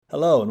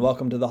Hello and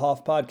welcome to the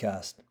Hoff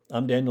Podcast.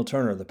 I'm Daniel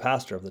Turner, the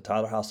pastor of the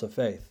Tyler House of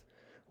Faith.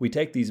 We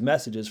take these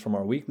messages from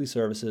our weekly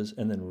services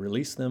and then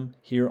release them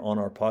here on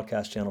our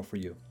podcast channel for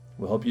you.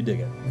 We hope you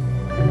dig it.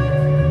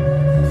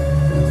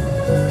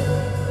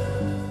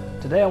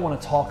 Today I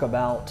want to talk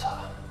about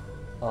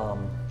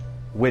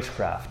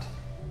witchcraft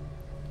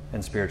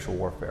and spiritual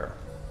warfare.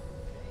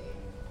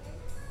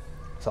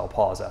 So I'll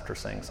pause after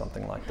saying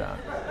something like that.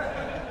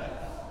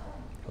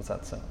 What's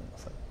that sound?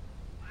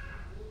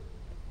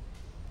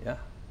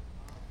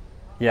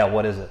 Yeah,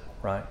 what is it,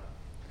 right?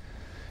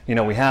 You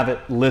know, we have it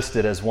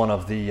listed as one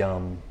of the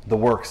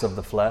works of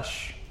the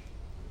flesh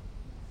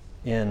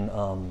in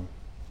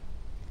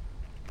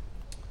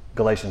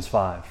Galatians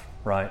 5,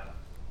 right?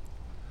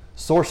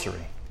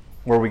 Sorcery,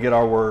 where we get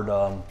our word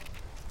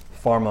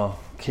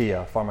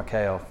pharmakeia,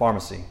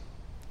 pharmacy.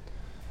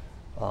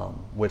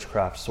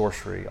 Witchcraft,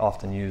 sorcery,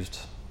 often used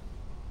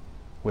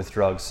with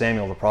drugs.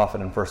 Samuel the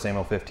prophet in 1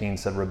 Samuel 15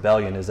 said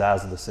rebellion is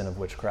as the sin of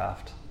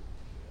witchcraft.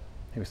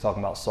 He was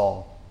talking about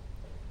Saul.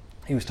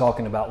 He was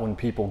talking about when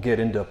people get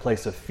into a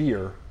place of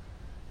fear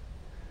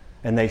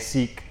and they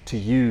seek to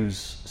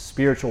use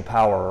spiritual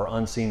power or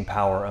unseen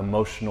power,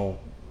 emotional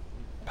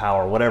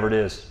power, whatever it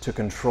is, to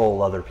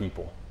control other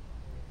people.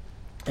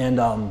 And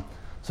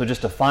so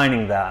just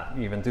defining that,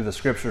 even through the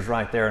scriptures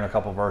right there in a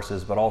couple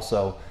verses, but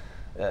also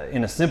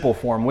in a simple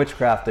form,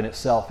 witchcraft in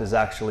itself is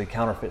actually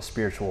counterfeit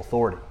spiritual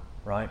authority,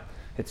 right?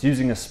 It's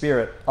using a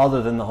spirit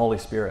other than the Holy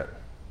Spirit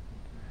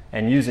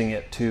and using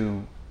it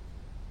to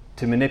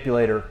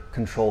manipulate or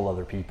control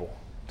other people,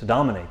 to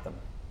dominate them,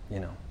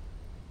 you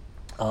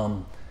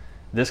know.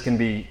 This can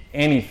be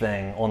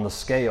anything on the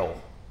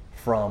scale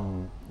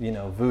from, you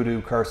know,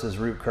 voodoo curses,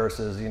 root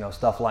curses, you know,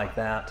 stuff like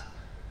that,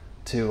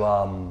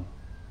 to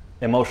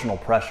emotional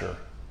pressure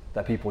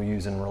that people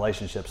use in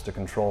relationships to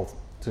control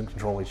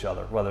each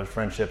other, whether it's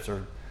friendships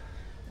or,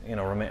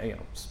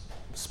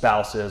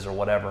 spouses or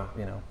whatever,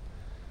 you know.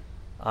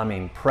 I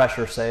mean,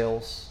 pressure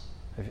sales.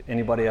 Have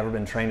anybody ever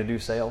been trained to do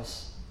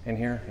sales in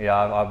here? Yeah,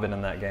 I've been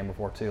in that game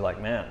before too. Like,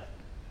 man,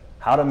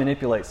 how to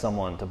manipulate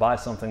someone to buy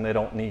something they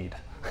don't need.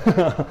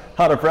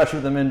 How to pressure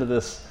them into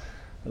this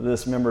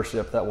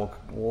membership that will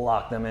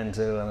lock them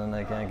into, and then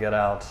they can't get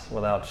out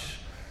without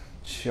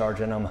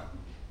charging them,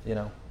 you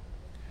know.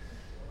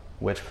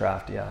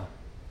 Witchcraft, yeah.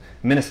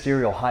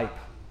 Ministerial hype.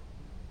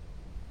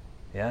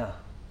 Yeah.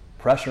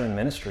 Pressure in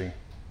ministry.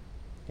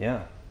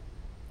 Yeah.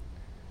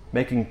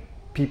 Making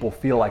people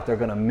feel like they're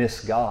going to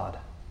miss God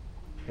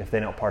if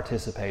they don't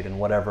participate in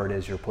whatever it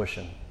is you're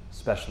pushing,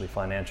 especially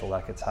financial.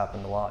 That gets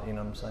happened a lot, you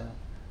know what I'm saying?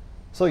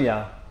 So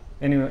yeah,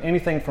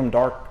 anything from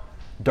dark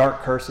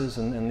curses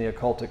and the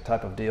occultic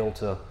type of deal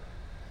to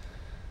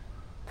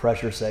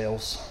pressure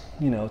sales.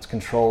 You know, it's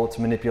control, it's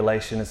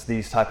manipulation, it's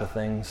these type of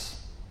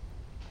things.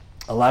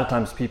 A lot of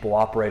times people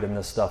operate in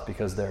this stuff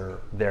because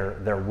they're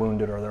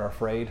wounded or they're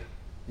afraid,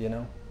 you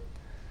know?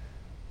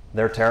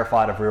 They're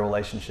terrified of real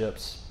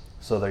relationships,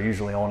 so they're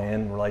usually only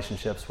in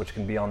relationships which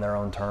can be on their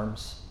own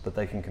terms, that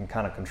they can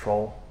kind of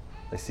control.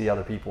 They see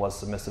other people as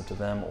submissive to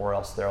them, or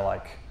else they're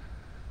like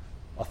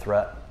a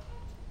threat.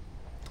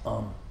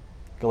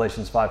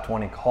 Galatians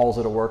 5:20 calls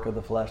it a work of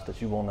the flesh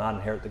that you will not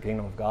inherit the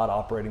kingdom of God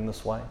operating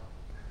this way.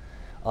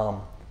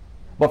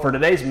 But for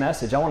today's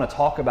message, I want to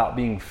talk about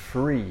being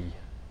free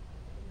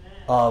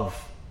of,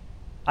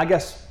 I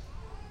guess,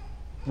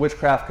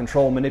 witchcraft,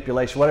 control,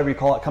 manipulation, whatever you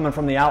call it, coming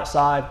from the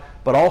outside,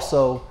 but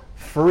also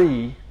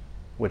free,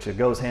 which it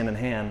goes hand in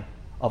hand,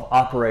 of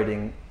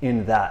operating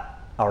in that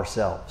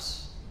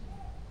ourselves,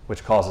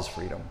 which causes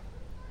freedom.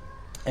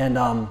 And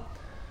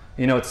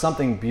it's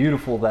something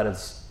beautiful that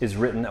is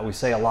written, that we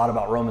say a lot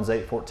about Romans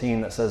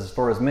 8:14, that says,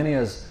 for as many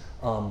as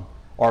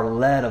are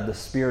led of the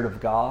Spirit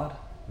of God,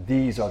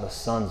 these are the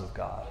sons of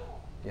God,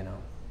 you know.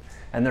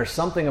 And there's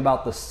something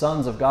about the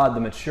sons of God,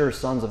 the mature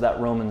sons of that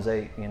Romans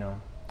 8, you know,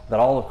 that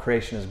all of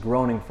creation is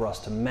groaning for us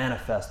to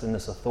manifest in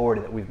this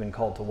authority that we've been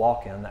called to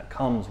walk in, that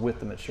comes with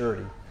the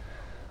maturity.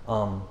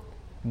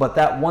 But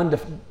that one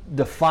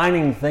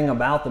defining thing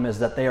about them is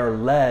that they are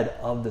led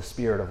of the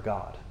Spirit of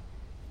God.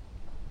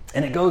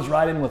 And it goes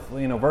right in with,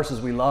 you know,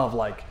 verses we love,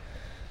 like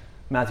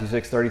Matthew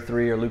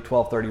 6:33 or Luke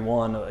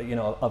 12:31, you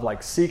know, of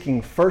like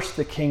seeking first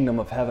the kingdom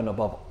of heaven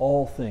above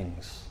all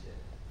things.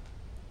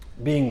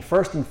 Being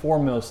first and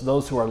foremost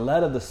those who are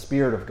led of the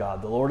Spirit of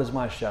God. The Lord is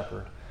my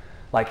shepherd.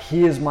 Like,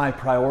 He is my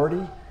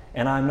priority,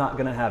 and I'm not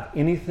going to have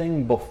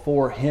anything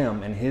before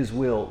Him and His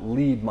will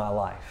lead my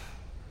life.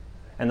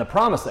 And the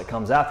promise that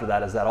comes after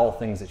that is that all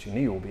things that you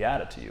need will be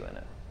added to you in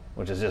it,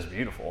 which is just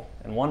beautiful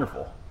and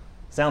wonderful.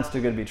 Sounds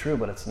too good to be true,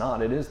 but it's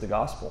not. It is the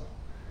gospel.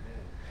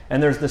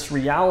 And there's this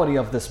reality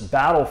of this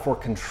battle for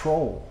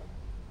control,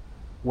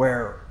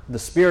 where the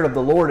Spirit of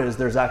the Lord is,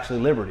 there's actually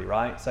liberty,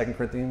 right? 2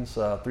 Corinthians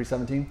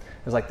 3:17.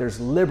 It's like there's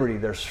liberty,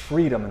 there's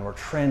freedom, and we're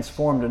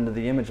transformed into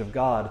the image of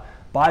God,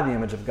 by the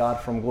image of God,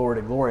 from glory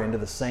to glory into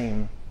the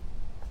same.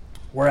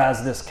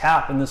 Whereas this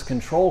cap and this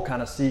control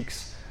kind of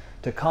seeks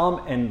to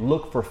come and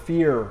look for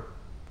fear,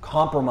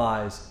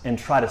 compromise, and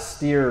try to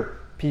steer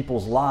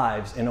people's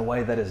lives in a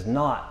way that is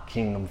not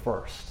kingdom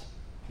first,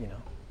 you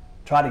know.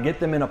 try to get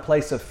them in a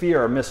place of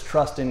fear or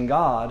mistrust in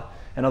God.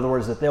 In other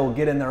words, that they will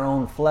get in their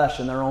own flesh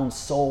and their own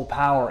soul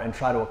power and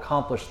try to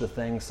accomplish the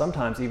things,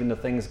 sometimes even the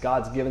things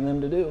God's given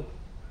them to do.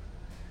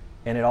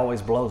 And it always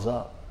blows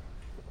up.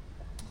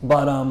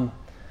 But,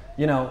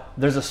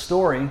 there's a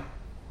story.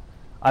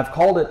 I've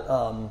called it,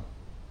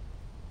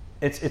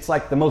 it's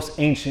like the most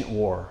ancient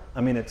war. I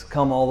mean, it's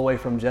come all the way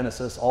from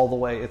Genesis, all the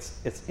way,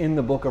 it's in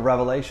the book of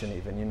Revelation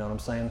even, you know what I'm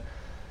saying?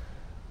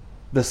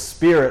 The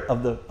spirit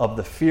of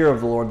the fear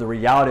of the Lord, the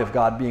reality of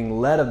God, being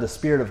led of the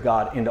Spirit of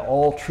God into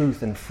all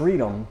truth and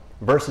freedom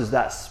versus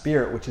that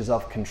spirit which is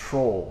of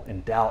control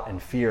and doubt and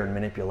fear and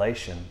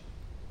manipulation.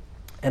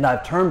 And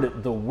I've termed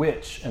it the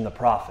witch and the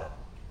prophet.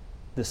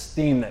 This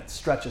theme that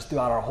stretches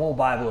throughout our whole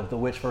Bible of the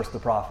witch versus the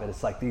prophet.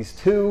 It's like these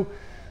two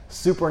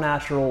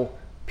supernatural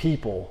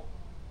people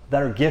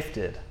that are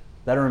gifted,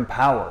 that are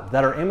empowered,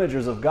 that are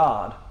imagers of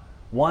God.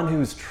 One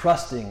who's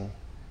trusting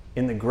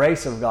in the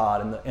grace of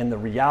God and the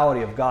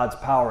reality of God's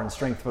power and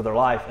strength for their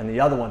life, and the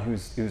other one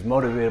who's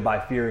motivated by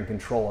fear and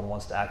control and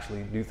wants to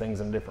actually do things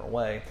in a different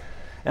way.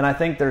 And I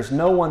think there's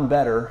no one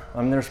better,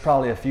 there's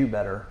probably a few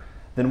better,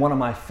 than one of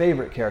my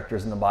favorite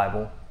characters in the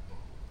Bible,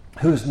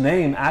 whose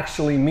name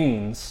actually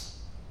means,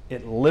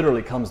 it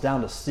literally comes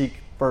down to seek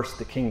first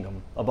the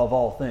kingdom above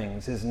all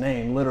things. His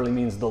name literally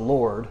means the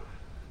Lord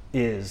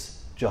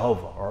is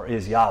Jehovah, or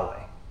is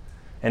Yahweh.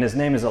 And his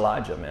name is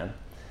Elijah, man.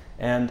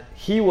 And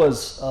he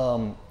was...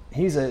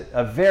 he's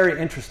a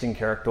very interesting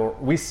character.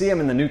 We see him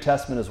in the New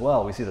Testament as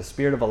well. We see the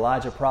spirit of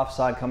Elijah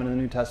prophesied coming in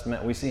the New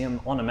Testament. We see him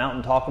on the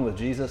mountain talking with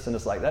Jesus, and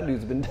it's like, that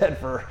dude's been dead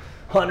for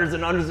hundreds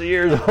and hundreds of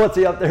years. What's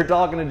he up there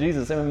talking to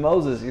Jesus? Him and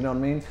Moses, you know what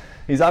I mean?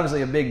 He's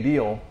obviously a big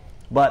deal,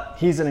 but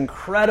he's an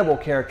incredible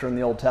character in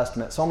the Old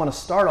Testament. So I'm going to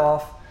start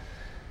off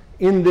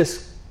in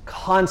this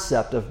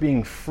concept of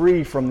being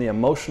free from the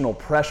emotional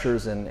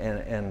pressures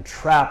and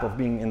trap of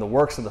being in the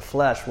works of the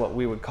flesh, what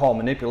we would call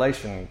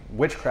manipulation,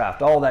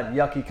 witchcraft, all that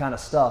yucky kind of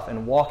stuff,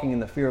 and walking in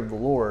the fear of the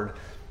Lord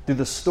through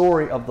the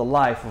story of the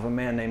life of a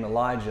man named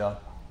Elijah.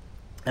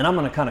 And I'm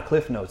going to kind of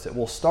cliff notes it.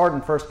 We'll start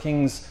in 1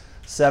 Kings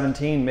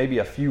 17, maybe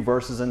a few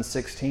verses in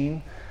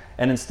 16.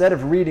 And instead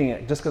of reading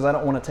it, just because I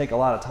don't want to take a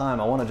lot of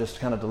time, I want to just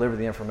kind of deliver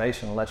the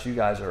information and let you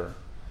guys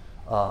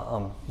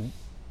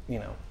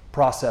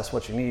process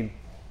what you need.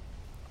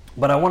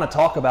 But I want to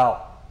talk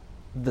about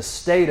the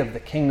state of the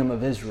kingdom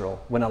of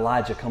Israel when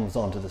Elijah comes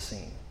onto the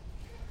scene.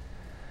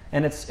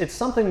 And it's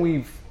something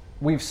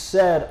we've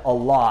said a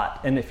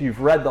lot, and if you've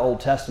read the Old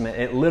Testament,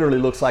 it literally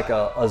looks like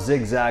a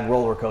zigzag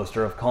roller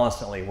coaster of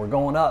constantly, we're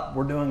going up,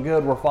 we're doing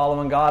good, we're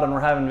following God, and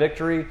we're having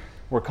victory,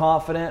 we're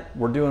confident,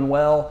 we're doing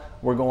well,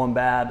 we're going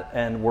bad,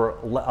 and we're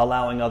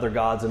allowing other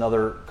gods and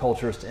other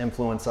cultures to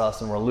influence us,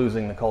 and we're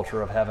losing the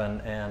culture of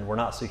heaven, and we're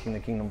not seeking the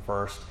kingdom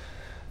first.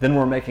 Then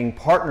we're making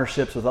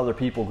partnerships with other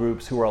people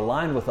groups who are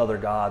aligned with other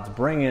gods,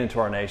 bring it into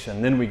our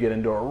nation. Then we get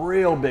into a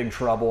real big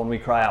trouble and we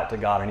cry out to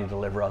God and he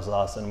delivers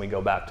us, and we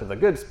go back to the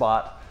good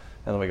spot,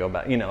 and then we go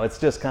back. It's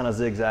just kind of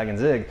zigzag and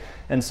zig.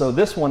 And so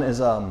this one is,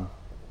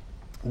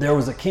 there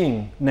was a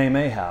king named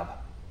Ahab.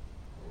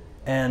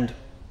 And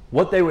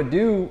what they would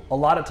do a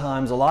lot of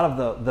times, a lot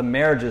of the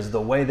marriages, the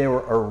way they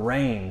were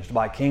arranged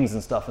by kings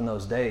and stuff in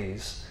those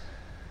days,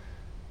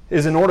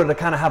 is in order to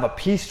kind of have a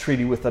peace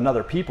treaty with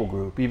another people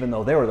group, even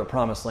though they were the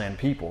promised land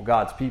people,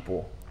 God's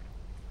people,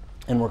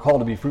 and were called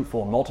to be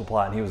fruitful and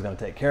multiply, and he was going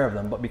to take care of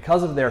them. But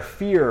because of their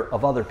fear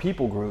of other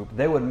people group,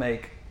 they would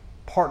make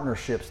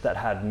partnerships that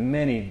had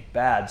many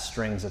bad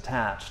strings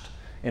attached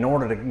in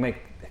order to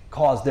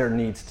cause their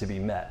needs to be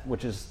met,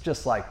 which is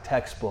just like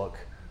textbook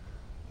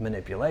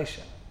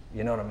manipulation.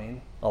 You know what I mean?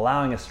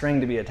 Allowing a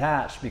string to be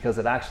attached because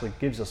it actually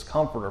gives us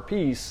comfort or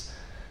peace,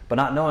 but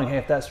not knowing, hey,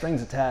 if that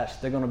string's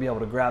attached, they're going to be able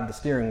to grab the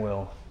steering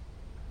wheel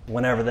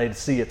whenever they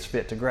see it's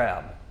fit to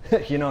grab.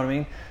 You know what I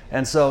mean?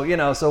 And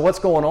so, so what's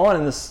going on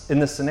in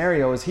this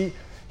scenario is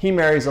he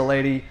marries a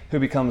lady who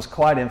becomes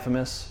quite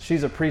infamous.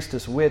 She's a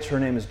priestess witch. Her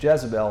name is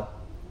Jezebel,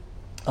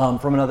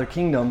 from another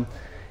kingdom.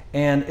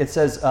 And it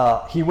says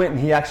he went and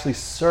he actually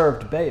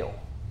served Baal,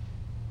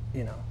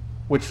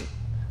 which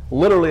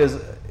literally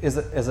is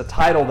a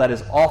title that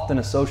is often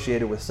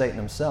associated with Satan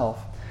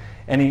himself.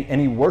 And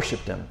he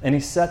worshipped him. And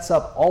he sets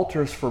up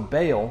altars for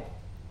Baal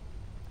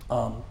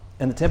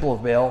in the temple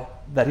of Baal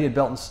that he had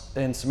built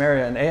in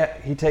Samaria. And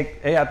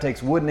Ahab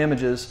takes wooden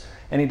images,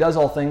 and he does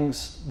all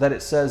things that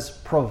it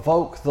says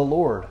provoke the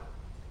Lord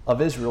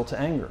of Israel to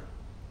anger,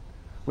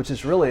 which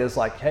is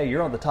like, hey,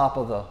 you're on the top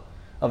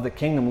of the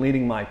kingdom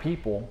leading my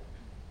people,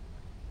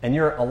 and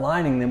you're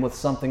aligning them with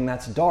something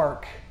that's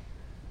dark,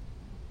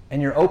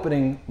 and you're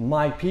opening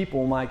my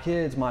people, my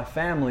kids, my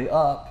family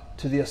up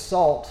to the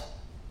assault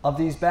of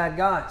these bad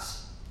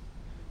guys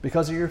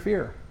because of your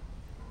fear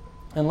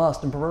and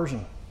lust and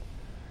perversion.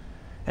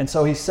 And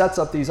so he sets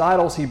up these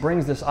idols, he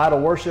brings this idol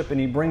worship,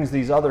 and he brings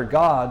these other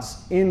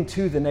gods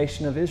into the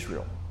nation of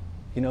Israel.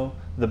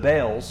 The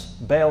Baals,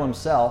 Baal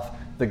himself,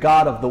 the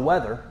god of the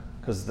weather,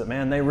 because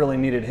they really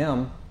needed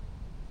him,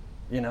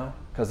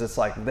 because it's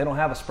like they don't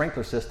have a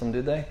sprinkler system,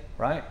 did they?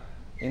 Right?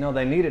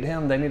 They needed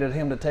him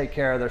to take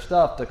care of their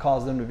stuff, to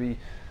cause them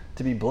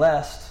to be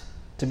blessed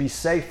to be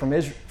safe from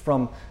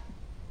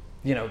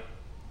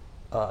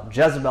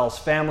Jezebel's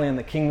family and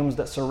the kingdoms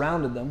that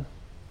surrounded them.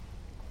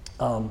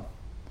 The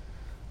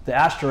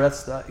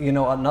Ashtoreths,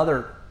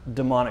 another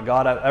demonic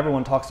god.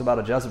 Everyone talks about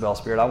a Jezebel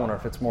spirit. I wonder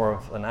if it's more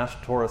of an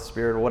Ashtoreth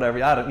spirit or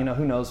whatever. I don't,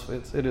 who knows?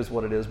 It is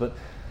what it is. But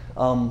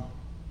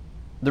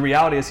the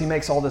reality is, he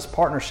makes all these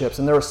partnerships,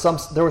 and there was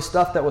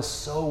stuff that was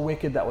so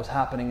wicked that was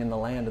happening in the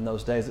land in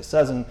those days. It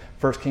says in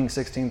 1 Kings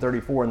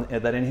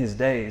 16:34 that in his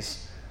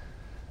days,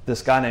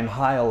 this guy named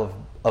Hiel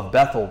of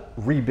Bethel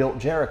rebuilt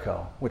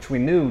Jericho, which we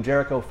knew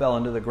Jericho fell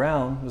into the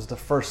ground. It was the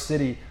first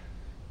city,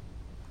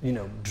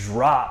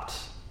 dropped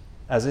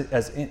as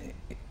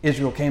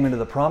Israel came into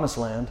the promised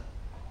land,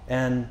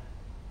 and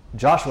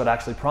Joshua had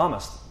actually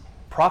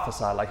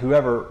prophesied, like,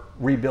 whoever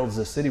rebuilds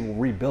this city will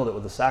rebuild it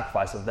with the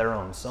sacrifice of their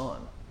own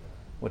son,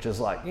 which is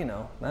like,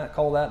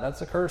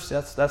 that's a curse.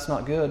 That's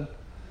not good.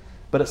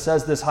 But it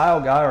says this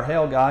Hale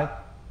guy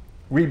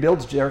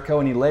rebuilds Jericho,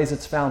 and he lays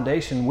its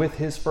foundation with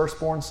his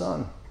firstborn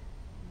son.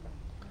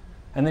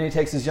 And then he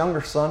takes his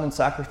younger son and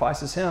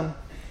sacrifices him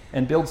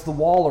and builds the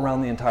wall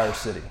around the entire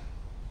city.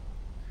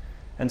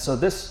 And so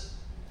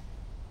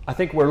I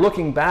think we're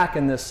looking back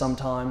in this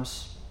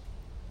sometimes.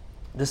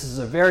 This is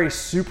a very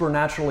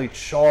supernaturally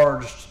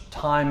charged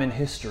time in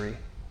history.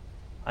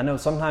 I know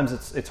sometimes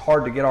it's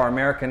hard to get our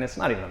American, it's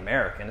not even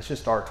American, it's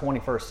just our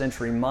 21st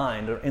century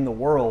mind in the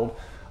world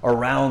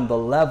around the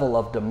level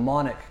of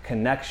demonic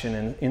connection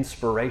and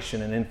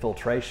inspiration and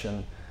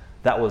infiltration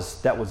that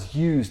was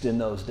used in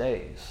those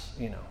days,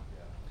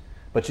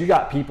 But you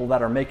got people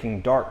that are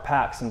making dark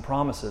pacts and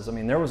promises. I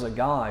mean, there was a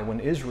guy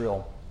when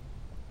Israel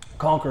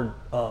conquered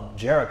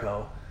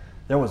Jericho.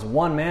 There was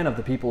one man of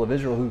the people of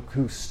Israel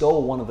who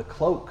stole one of the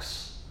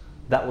cloaks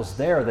that was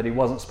there that he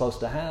wasn't supposed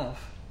to have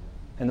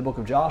in the book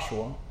of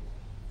Joshua.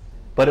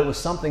 But it was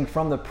something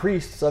from the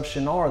priests of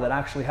Shinar that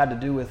actually had to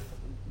do with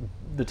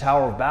the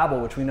Tower of Babel,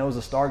 which we know is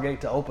a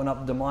stargate to open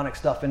up demonic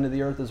stuff into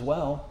the earth as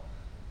well.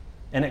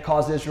 And it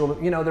caused Israel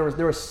to,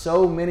 there was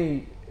so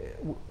many.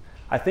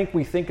 I think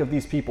we think of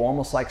these people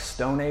almost like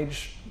Stone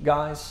Age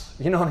guys,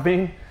 you know what I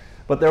mean?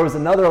 But there was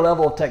another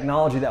level of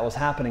technology that was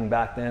happening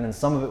back then, and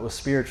some of it was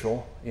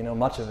spiritual,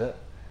 much of it.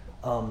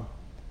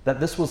 That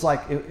this was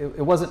like,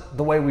 it wasn't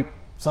the way we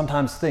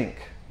sometimes think,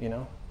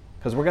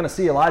 Because we're going to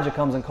see Elijah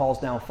comes and calls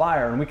down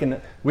fire,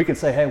 and we can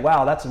say, hey,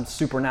 wow, that's some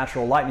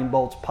supernatural lightning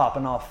bolts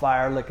popping off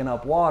fire, licking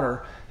up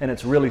water, and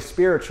it's really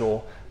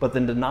spiritual, but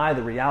then deny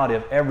the reality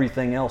of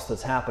everything else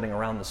that's happening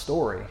around the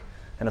story.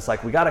 And it's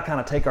like, we got to kind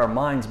of take our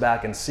minds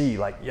back and see,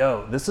 like,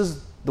 yo, this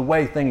is the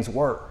way things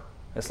were.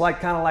 It's like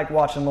kind of like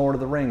watching Lord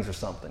of the Rings or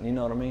something, you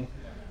know what I mean?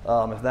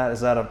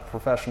 Is that a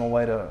professional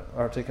way to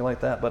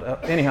articulate that?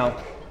 But anyhow,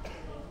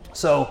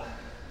 so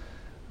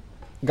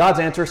God's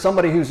answer,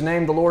 somebody whose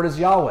name the Lord is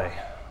Yahweh,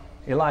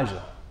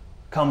 Elijah,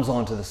 comes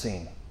onto the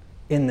scene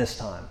in this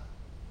time.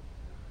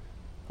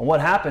 And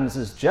what happens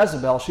is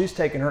Jezebel, she's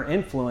taken her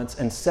influence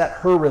and set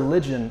her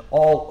religion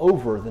all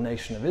over the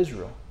nation of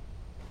Israel.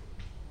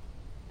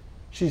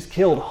 She's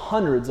killed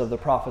hundreds of the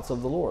prophets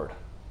of the Lord.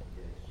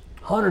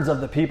 Hundreds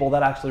of the people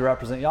that actually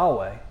represent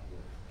Yahweh.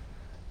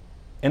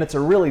 And it's a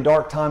really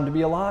dark time to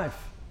be alive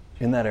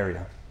in that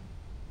area.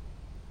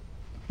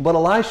 But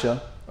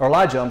Elijah,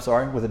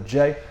 with a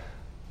J,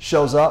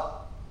 shows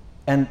up,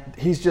 and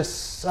he's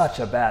just such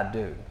a bad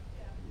dude.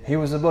 He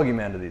was a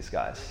boogeyman to these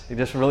guys. He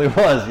just really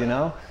was,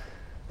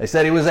 They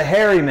said he was a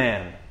hairy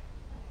man.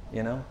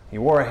 He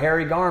wore a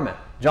hairy garment.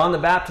 John the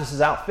Baptist's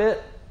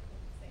outfit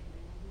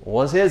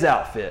was his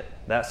outfit.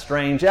 That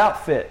strange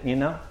outfit,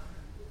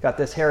 Got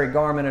this hairy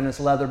garment and this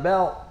leather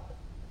belt.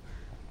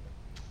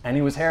 And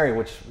he was hairy,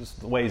 which is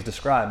the way he's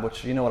described,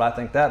 which you know what I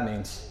think that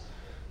means.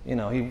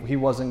 He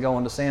wasn't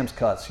going to Sam's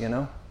Cuts,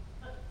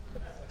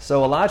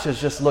 So Elijah's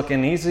just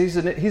looking, he's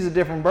a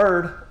different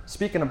bird.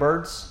 Speaking of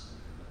birds,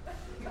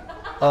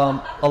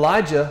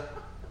 Elijah,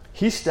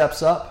 he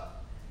steps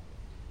up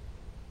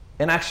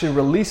and actually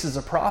releases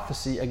a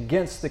prophecy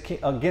against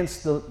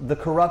the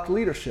corrupt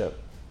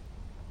leadership.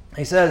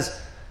 He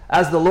says,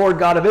 as the Lord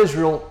God of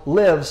Israel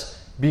lives,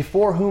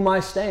 before whom I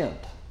stand.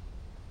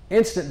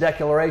 Instant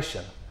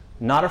declaration.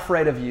 Not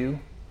afraid of you.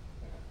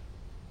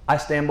 I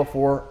stand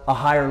before a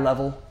higher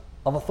level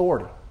of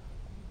authority.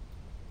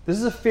 This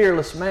is a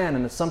fearless man,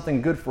 and it's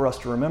something good for us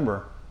to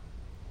remember.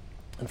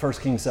 In 1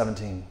 Kings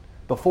 17,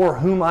 before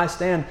whom I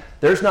stand,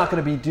 there's not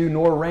going to be dew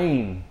nor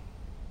rain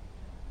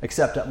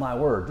except at my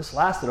word. This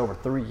lasted over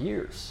 3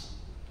 years.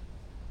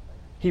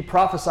 He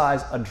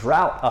prophesies a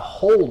drought, a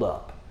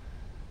holdup,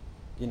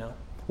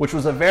 which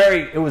was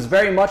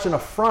very much an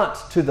affront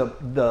to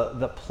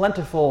the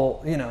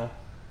plentiful,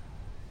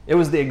 It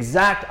was the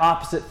exact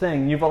opposite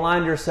thing. You've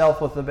aligned yourself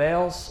with the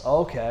Baals?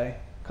 Okay.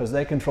 Because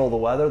they control the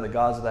weather, the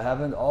gods of the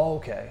heavens?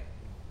 Okay.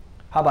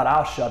 How about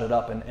I'll shut it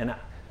up and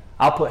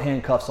I'll put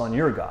handcuffs on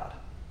your God?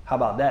 How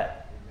about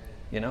that?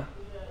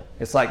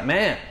 It's like,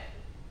 man,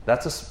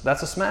 that's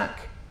a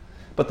smack.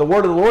 But the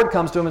word of the Lord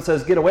comes to him and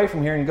says, get away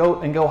from here and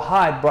go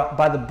hide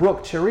by the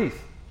brook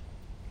Cherith,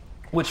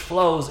 which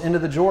flows into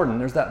the Jordan.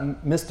 There's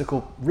that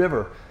mystical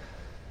river.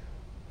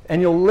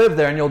 and you'll live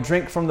there, and you'll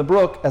drink from the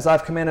brook, as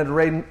I've commanded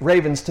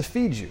ravens to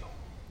feed you.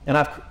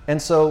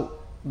 And so,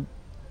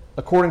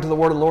 according to the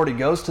word of the Lord, he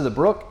goes to the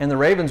brook, and the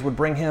ravens would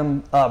bring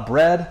him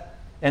bread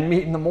and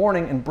meat in the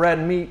morning, and bread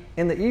and meat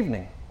in the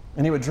evening,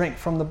 and he would drink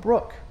from the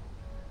brook.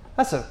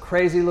 That's a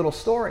crazy little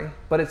story,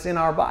 but it's in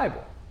our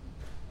Bible.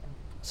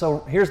 So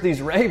here's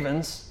these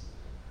ravens,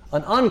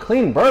 an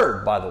unclean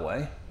bird, by the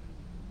way,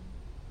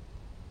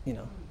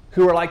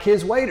 who are like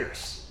his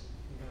waiters,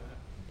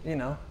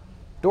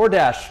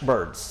 DoorDash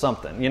birds,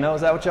 something,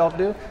 is that what y'all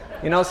do?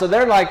 So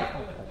they're like,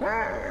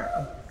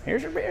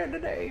 here's your beer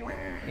today,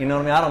 you know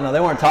what I mean? I don't know, they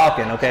weren't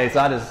talking, okay, so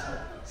I just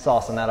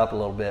saucing that up a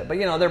little bit, but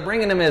they're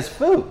bringing him his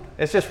food.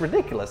 It's just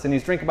ridiculous, and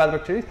he's drinking by the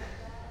brook trees.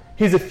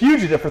 He's a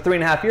fugitive for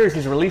 3.5 years.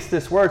 He's released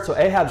this word, so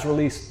Ahab's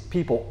released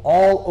people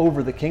all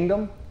over the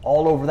kingdom,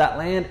 all over that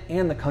land,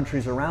 and the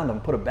countries around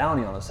him, put a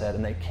bounty on his head,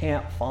 and they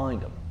can't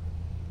find him.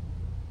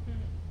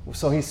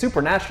 So he's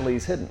supernaturally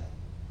hidden.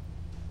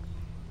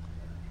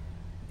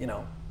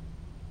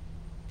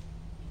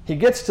 He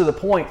gets to the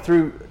point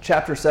through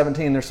chapter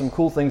 17. There's some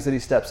cool things that he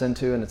steps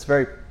into, and it's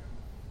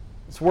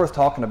worth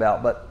talking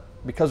about. But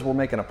because we're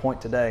making a point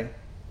today,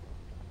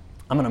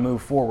 I'm going to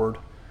move forward.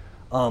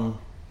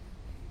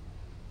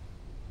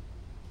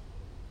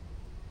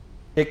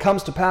 It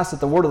comes to pass that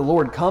the word of the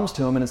Lord comes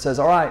to him, and it says,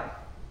 "All right,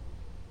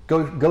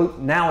 go.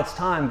 Now it's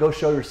time. Go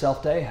show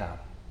yourself to Ahab.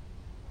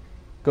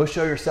 Go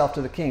show yourself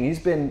to the king. He's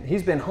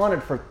been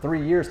hunted for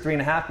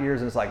 3.5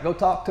 years, and it's like, go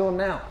talk to him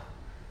now."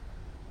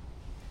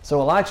 So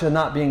Elijah,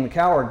 not being the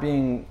coward,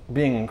 being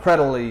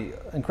incredibly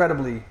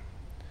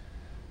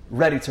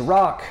ready to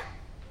rock,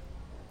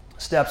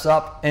 steps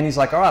up, and he's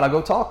like, "All right, I'll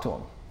go talk to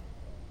him."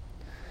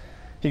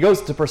 He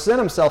goes to present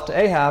himself to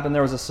Ahab, and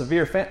there was a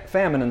severe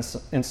famine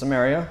in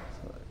Samaria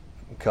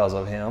because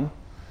of him.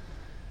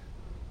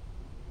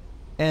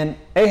 And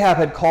Ahab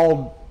had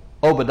called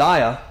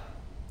Obadiah,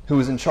 who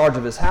was in charge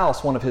of his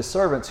house, one of his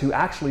servants, who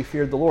actually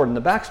feared the Lord. And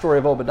the backstory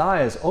of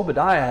Obadiah is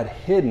Obadiah had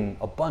hidden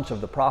a bunch of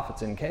the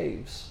prophets in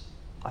caves.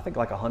 I think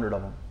like 100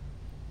 of them.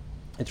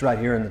 It's right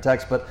here in the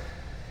text. But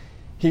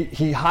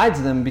he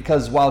hides them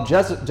because while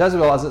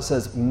Jezebel, as it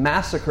says,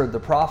 massacred the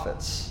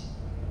prophets,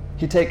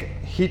 he'd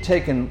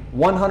taken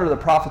 100 of the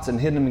prophets and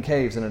hidden them in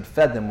caves and had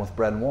fed them with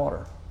bread and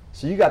water.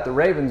 So you got the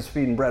ravens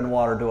feeding bread and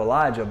water to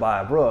Elijah by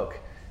a brook,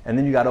 and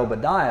then you got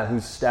Obadiah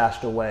who's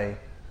stashed away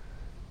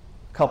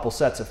a couple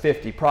sets of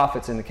 50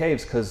 prophets in the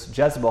caves because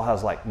Jezebel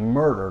has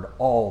murdered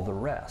all the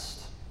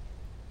rest.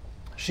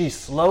 She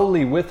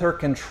slowly, with her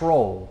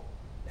control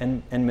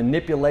and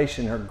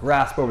manipulation, her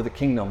grasp over the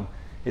kingdom,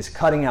 is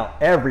cutting out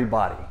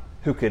everybody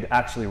who could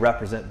actually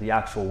represent the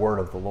actual word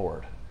of the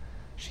Lord.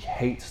 She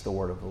hates the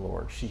word of the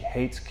Lord. She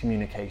hates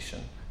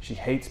communication. She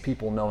hates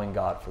people knowing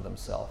God for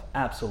themselves.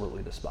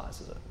 Absolutely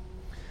despises it.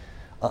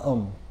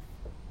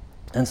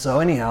 And so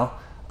anyhow,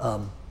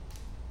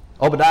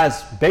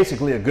 Obadiah's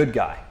basically a good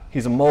guy.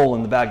 He's a mole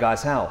in the bad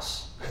guy's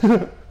house.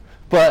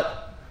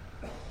 But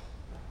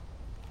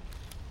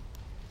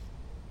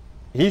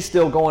he's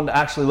still going to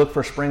actually look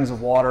for springs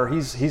of water.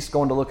 He's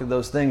going to look at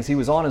those things. He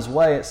was on his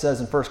way, it says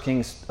in 1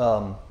 Kings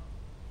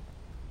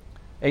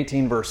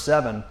 18 verse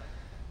 7,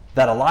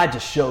 that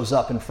Elijah shows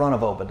up in front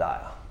of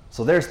Obadiah.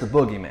 So there's the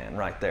boogeyman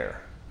right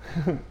there.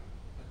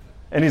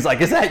 And he's like,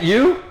 "Is that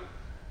you?"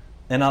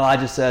 And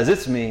Elijah says,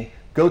 "It's me.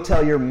 Go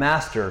tell your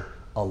master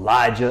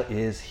Elijah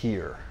is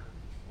here."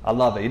 I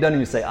love it. He doesn't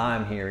even say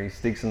 "I'm here." He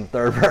speaks in the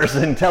third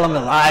person. Tell him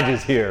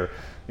Elijah's here.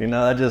 I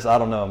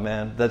don't know,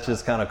 man. That's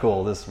just kind of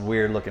cool. This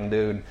weird looking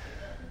dude.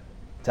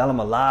 Tell him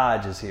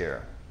Elijah's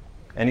here.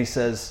 And he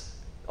says,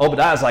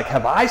 Obadiah's like,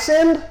 "Have I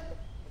sinned?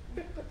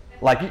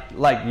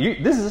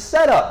 This is a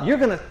setup.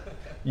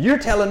 You're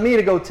telling me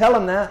to go tell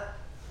him that."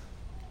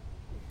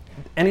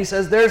 And he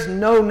says, "There's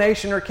no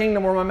nation or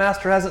kingdom where my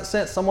master hasn't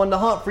sent someone to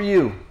hunt for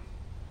you."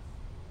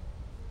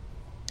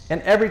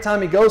 And every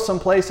time he goes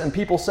someplace and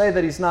people say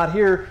that he's not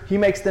here, he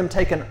makes them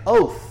take an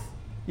oath,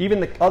 even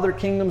the other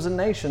kingdoms and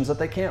nations, that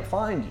they can't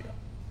find you.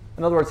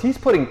 In other words, he's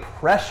putting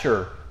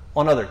pressure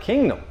on other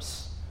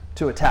kingdoms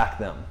to attack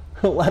them,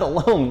 let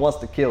alone wants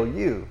to kill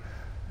you.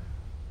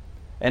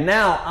 And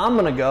now I'm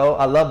going to go,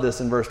 I love this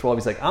in verse 12,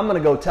 he's like, "I'm going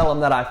to go tell him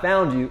that I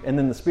found you, and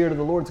then the Spirit of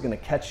the Lord's going to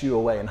catch you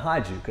away and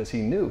hide you," because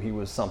he knew he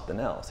was something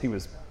else. He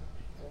was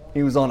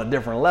on a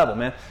different level,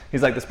 man.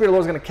 He's like, the Spirit of the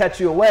Lord's going to catch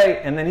you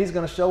away, and then he's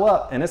going to show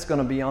up, and it's going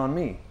to be on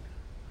me.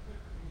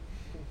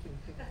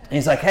 And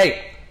he's like,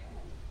 "Hey,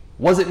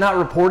 was it not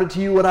reported to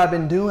you what I've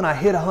been doing? I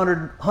hid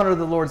 100 of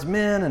the Lord's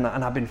men, and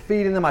I've been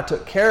feeding them. I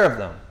took care of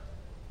them.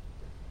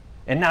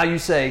 And now you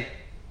say,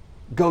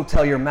 go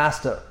tell your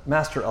master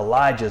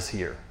Elijah's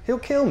here. He'll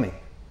kill me."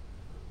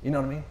 You know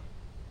what I mean?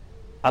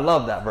 I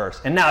love that verse.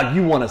 And now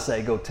you want to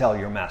say, go tell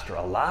your master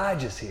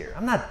Elijah's here.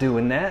 I'm not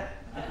doing that.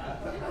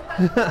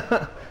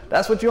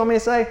 That's what you want me to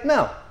say?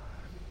 No.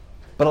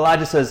 But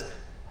Elijah says,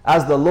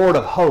 "As the Lord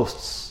of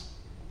hosts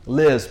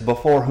lives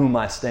before whom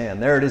I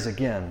stand." There it is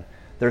again.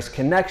 There's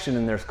connection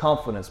and there's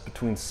confidence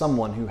between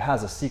someone who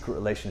has a secret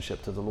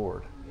relationship to the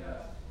Lord.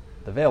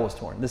 The veil was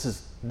torn.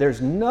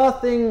 There's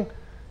nothing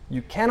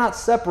You cannot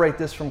separate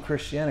this from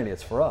Christianity.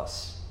 It's for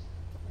us.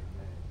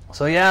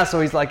 So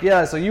he's like,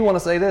 so you want to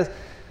say this?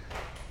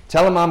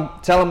 Tell him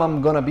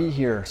I'm going to be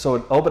here.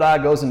 So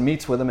Obadiah goes and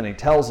meets with him, and he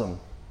tells him.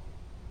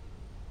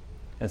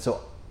 And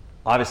so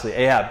obviously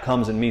Ahab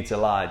comes and meets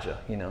Elijah,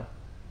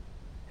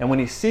 And when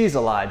he sees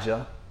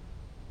Elijah,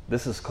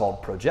 this is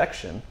called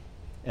projection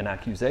and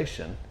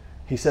accusation.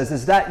 He says,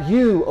 "Is that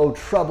you, O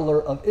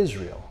troubler of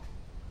Israel?"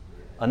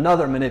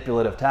 Another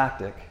manipulative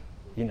tactic,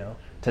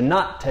 to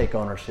not take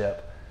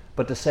ownership,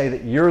 but to say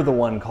that you're the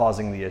one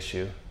causing the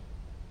issue,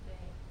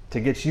 to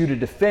get you to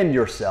defend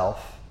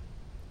yourself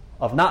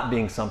of not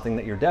being something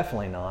that you're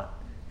definitely not,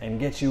 and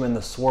get you in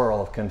the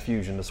swirl of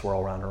confusion to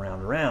swirl round and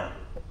round and round.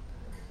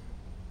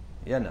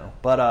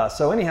 But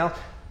so anyhow,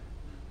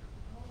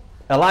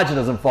 Elijah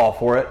doesn't fall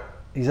for it.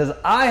 He says,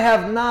 "I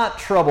have not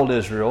troubled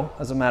Israel,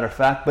 as a matter of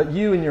fact, but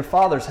you and your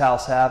father's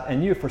house have,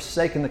 and you have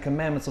forsaken the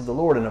commandments of the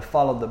Lord and have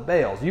followed the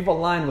Baals. You've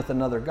aligned with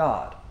another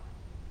god.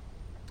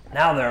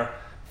 Now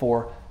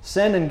therefore,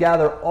 send and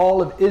gather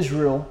all of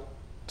Israel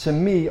to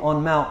me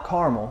on Mount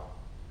Carmel,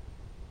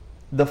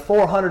 the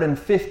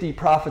 450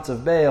 prophets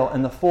of Baal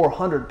and the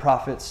 400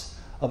 prophets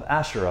of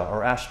Asherah,"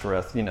 or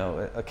Ashtoreth,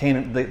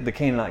 the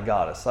Canaanite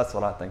goddess. That's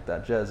what I think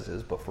that Jez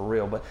is, but for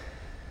real. But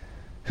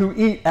who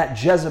eat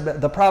at Jezebel,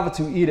 the prophets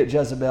who eat at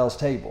Jezebel's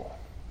table.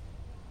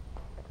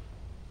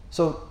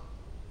 So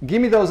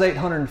give me those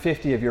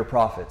 850 of your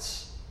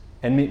prophets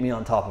and meet me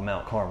on top of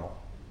Mount Carmel,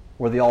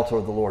 where the altar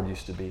of the Lord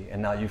used to be,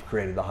 and now you've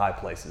created the high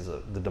places,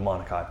 the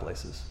demonic high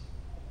places.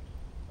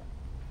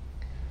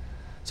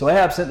 So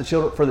Ahab sent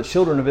for the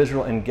children of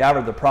Israel and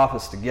gathered the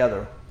prophets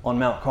together on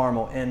Mount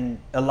Carmel, and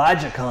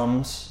Elijah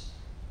comes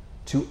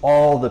to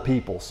all the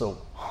people. So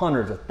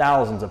hundreds of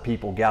thousands of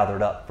people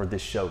gathered up for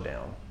this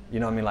showdown.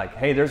 Like,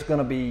 hey, there's going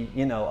to be,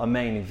 a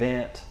main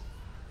event.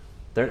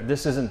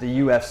 This isn't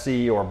the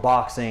UFC or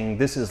boxing.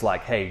 This is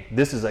like, hey,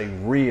 this is a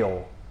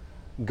real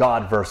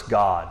God versus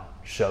God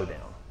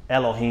showdown.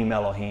 Elohim,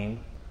 Elohim,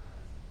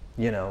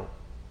 And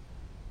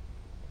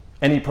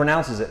he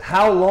pronounces it.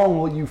 How long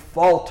will you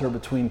falter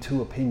between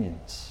two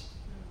opinions?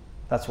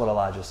 That's what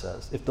Elijah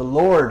says. If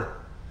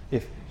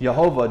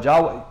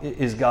Jehovah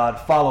is God,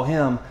 follow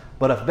him.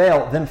 But if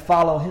Baal, then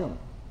follow him.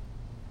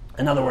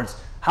 In other words,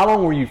 how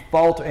long will you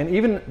falter? And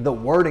even the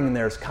wording in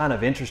there is kind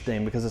of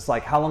interesting, because it's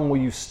like, how long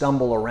will you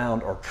stumble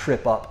around or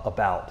trip up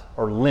about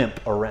or limp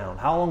around?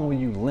 How long will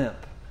you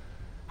limp?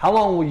 How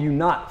long will you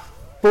not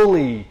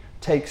fully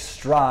take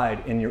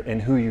stride in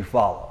who you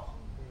follow?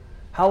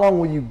 How long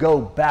will you go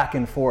back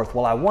and forth?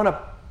 Well, I want to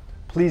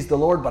please the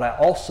Lord, but I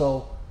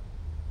also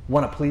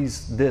want to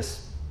please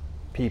this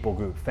people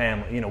group,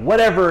 family,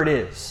 whatever it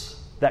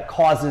is that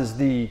causes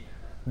the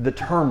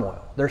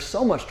turmoil. There's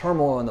so much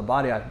turmoil in the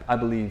body, I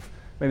believe.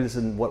 Maybe this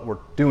isn't what we're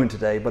doing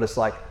today, but it's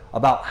like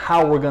about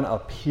how we're going to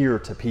appear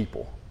to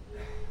people.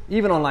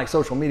 Even on like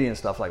social media and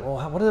stuff, like, well,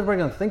 what is everybody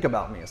going to think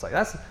about me? It's like,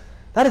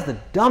 that is the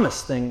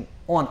dumbest thing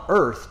on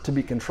earth to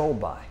be controlled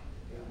by.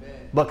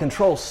 Amen. But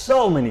controls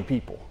so many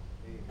people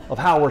of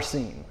how we're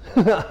seen.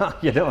 You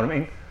know what I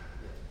mean?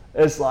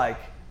 It's like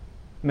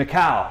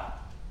Michal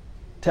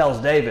tells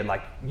David,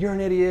 like, you're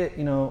an idiot,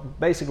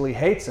 basically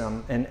hates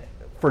him and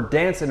for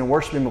dancing and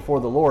worshiping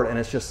before the Lord. And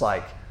it's just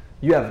like,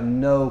 you have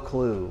no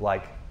clue.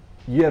 Like,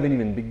 you haven't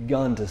even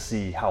begun to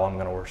see how I'm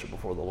going to worship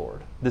before the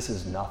Lord. This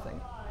is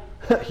nothing.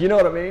 You know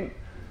what I mean?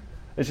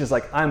 It's just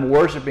like, I'm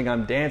worshiping,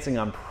 I'm dancing,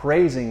 I'm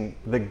praising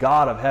the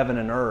God of heaven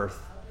and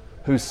earth,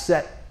 who's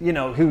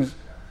who's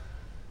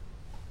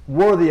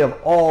worthy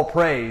of all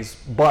praise.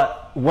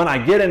 But when I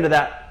get into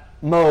that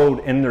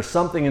mode and there's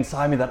something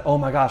inside me that, oh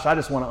my gosh, I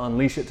just want to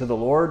unleash it to the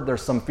Lord,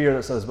 there's some fear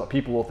that says, but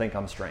people will think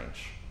I'm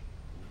strange.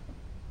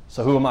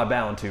 So who am I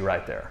bound to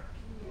right there?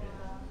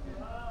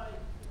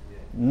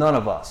 None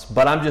of us.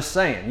 But I'm just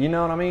saying, you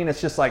know what I mean?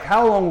 It's just like,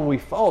 how long will we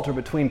falter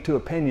between two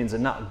opinions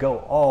and not go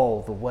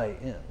all the way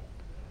in?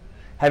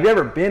 Have you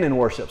ever been in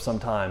worship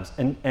sometimes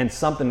and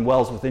something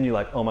wells within you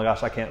like, oh my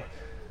gosh,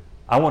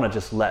 I want to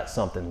just let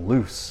something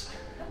loose.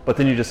 But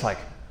then you're just like,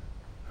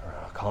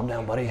 calm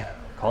down, buddy.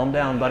 Calm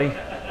down, buddy.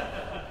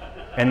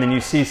 And then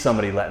you see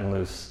somebody letting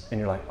loose and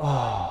you're like,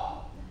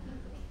 oh.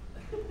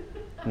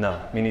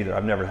 No, me neither.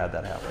 I've never had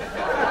that happen.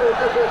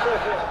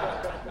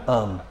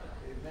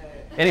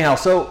 Anyhow,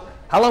 so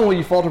how long will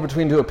you falter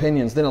between two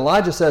opinions? Then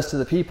Elijah says to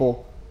the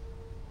people,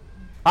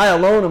 I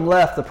alone am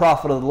left, the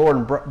prophet of the Lord,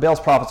 and Baal's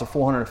prophets are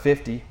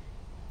 450.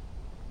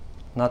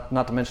 Not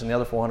to mention the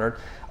other 400.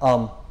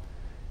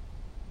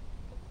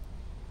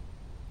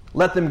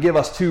 Let them give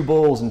us 2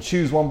 bulls and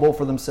choose one bull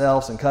for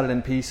themselves and cut it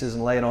in pieces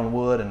and lay it on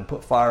wood and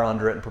put fire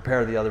under it and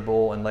prepare the other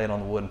bull and lay it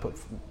on the wood and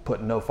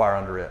put no fire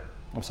under it.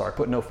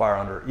 Put no fire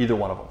under either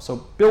one of them.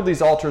 So build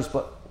these altars,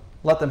 but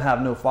let them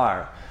have no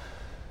fire.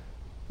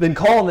 Then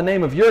call on the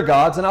name of your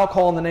gods, and I'll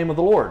call on the name of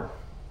the Lord,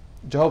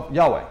 Jehovah,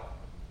 Yahweh.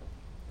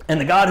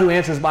 And the God who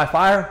answers by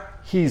fire,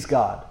 he's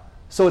God.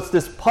 So it's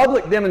this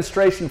public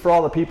demonstration for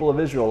all the people of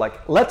Israel.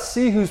 Like, let's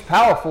see who's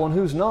powerful and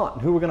who's not,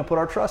 and who we're going to put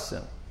our trust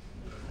in.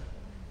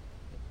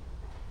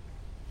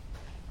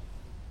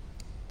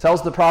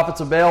 Tells the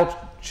prophets of Baal,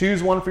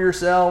 choose one for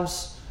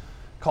yourselves.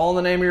 Call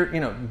in the name of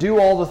your, do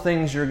all the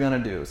things you're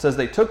going to do. It says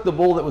they took the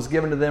bull that was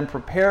given to them,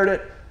 prepared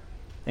it,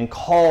 and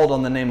called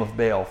on the name of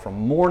Baal from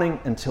morning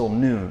until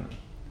noon,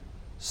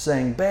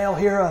 saying, Baal,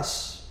 hear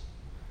us.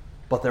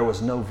 But there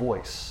was no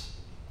voice.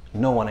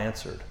 No one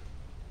answered.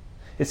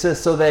 It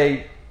says, so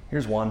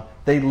here's one,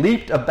 they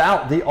leaped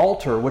about the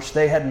altar which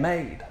they had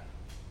made.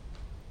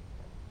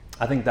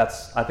 I think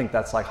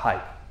that's like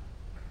hype.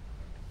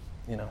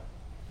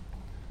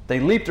 They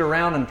leaped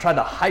around and tried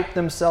to hype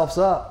themselves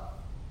up.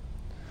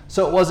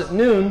 So it was at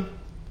noon.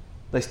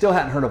 They still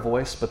hadn't heard a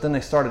voice, but then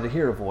they started to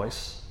hear a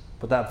voice.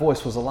 But that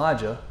voice was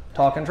Elijah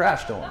talking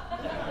trash to them.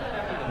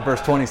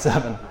 Verse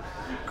 27.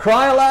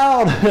 Cry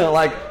aloud.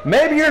 Like,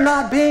 maybe you're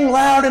not being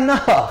loud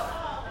enough.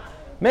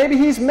 Maybe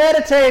he's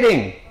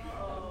meditating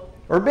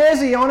or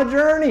busy on a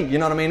journey. You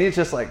know what I mean? He's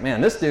just like, man,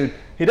 this dude,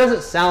 he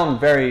doesn't sound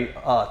very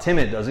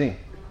timid, does he?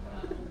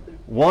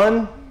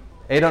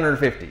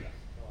 1-850.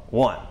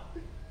 1.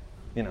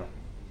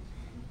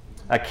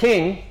 A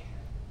king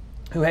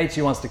who hates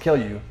you wants to kill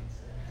you,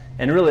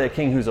 and really a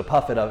king who's a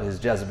puppet of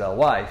his Jezebel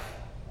wife,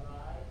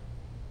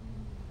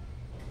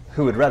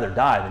 who would rather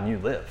die than you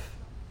live.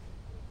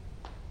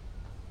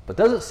 But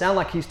doesn't sound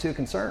like he's too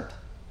concerned.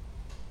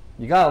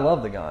 You gotta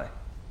love the guy.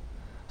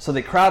 So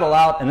they cried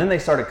aloud, and then they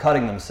started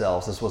cutting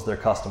themselves. This was their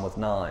custom, with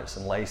knives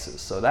and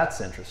laces. So that's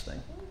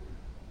interesting.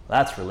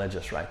 That's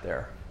religious right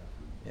there.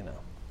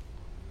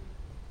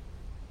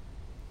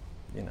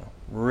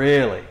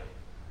 Really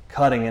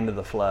cutting into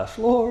the flesh.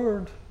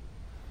 Lord.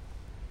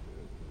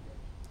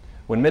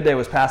 When midday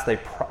was past,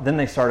 then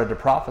they started to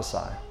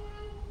prophesy.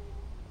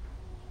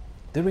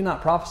 Did we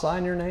not prophesy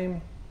in your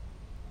name?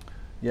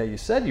 Yeah, you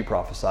said you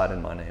prophesied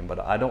in my name, but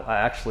I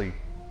actually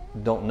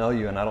don't know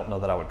you, and I don't know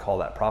that I would call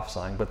that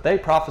prophesying. But they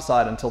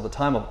prophesied until the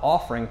time of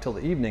offering, till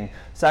the evening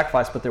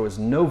sacrifice, but there was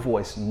no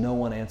voice, no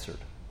one answered.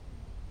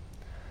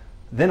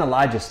 Then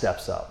Elijah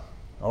steps up.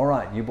 All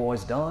right, you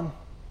boys done?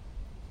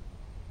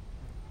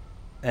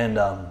 And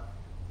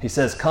he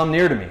says, come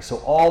near to me. So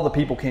all the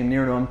people came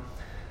near to him,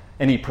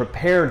 and he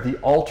prepared the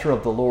altar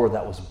of the Lord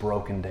that was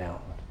broken down.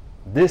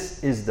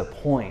 This is the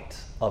point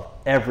of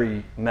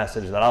every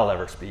message that I'll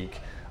ever speak.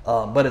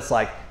 But it's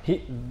like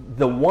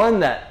the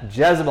one that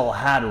Jezebel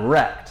had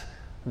wrecked,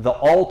 the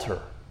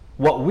altar.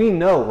 What we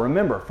know,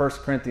 remember, 1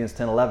 Corinthians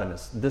 10:11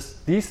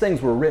 is these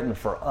things were written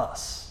for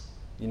us.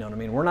 You know what I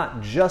mean? We're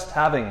not just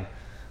having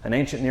an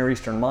ancient Near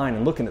Eastern mind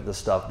and looking at this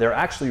stuff. They're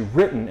actually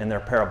written and they're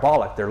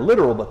parabolic. They're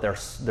literal, but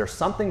there's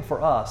something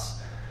for us,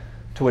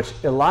 to which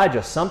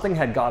Elijah, something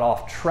had got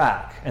off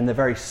track, and the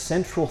very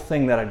central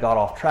thing that had got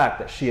off track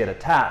that she had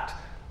attacked,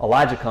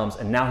 Elijah comes,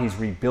 and now he's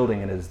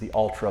rebuilding it as the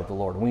altar of the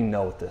Lord. We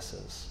know what this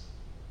is.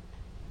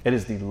 It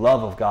is the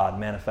love of God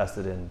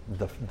manifested in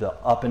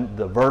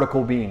the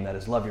vertical beam that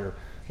is love your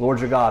Lord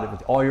your God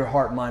with all your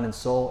heart, mind, and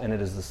soul, and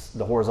it is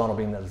the horizontal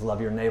beam that is love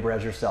your neighbor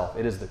as yourself.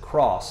 It is the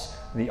cross,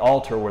 the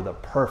altar, where the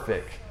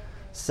perfect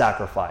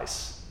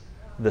sacrifice,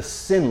 the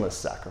sinless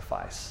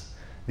sacrifice.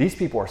 These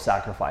people are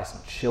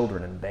sacrificing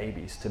children and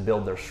babies to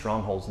build their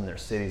strongholds in their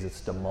cities. It's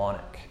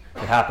demonic.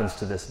 It happens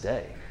to this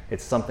day.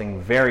 It's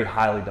something very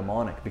highly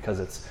demonic,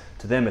 because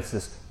to them it's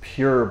this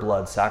pure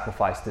blood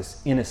sacrifice,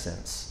 this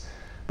innocence.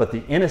 But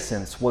the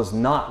innocence was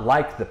not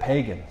like the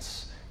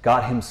pagans.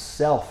 God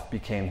himself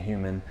became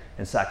human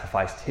and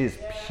sacrificed his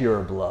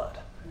pure blood,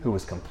 who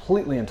was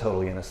completely and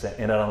totally innocent,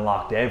 and it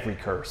unlocked every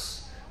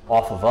curse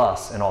off of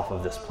us and off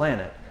of this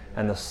planet.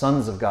 And the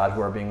sons of God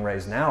who are being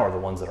raised now are the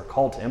ones that are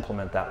called to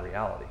implement that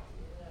reality.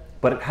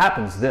 But it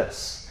happens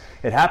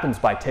It happens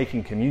by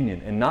taking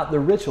communion, and not the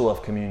ritual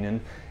of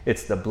communion.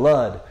 It's the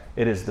blood.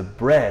 It is the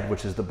bread,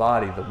 which is the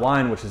body, the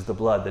wine, which is the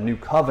blood, the new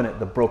covenant,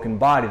 the broken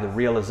body, the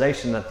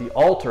realization that the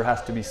altar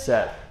has to be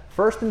set.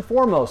 First and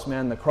foremost,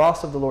 man, the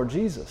cross of the Lord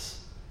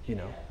Jesus.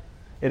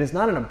 It is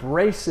not an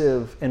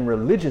abrasive and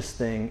religious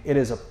thing. It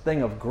is a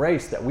thing of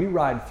grace that we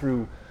ride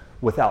through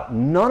without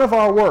none of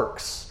our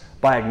works,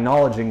 by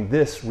acknowledging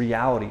this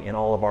reality in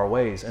all of our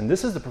ways. And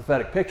this is the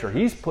prophetic picture.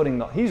 He's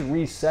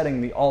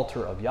resetting the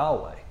altar of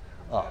Yahweh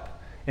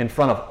up in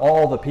front of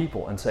all the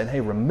people and saying,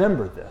 hey,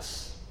 remember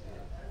this.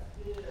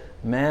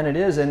 Man, it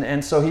is.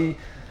 And so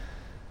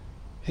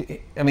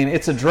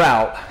it's a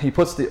drought. He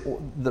puts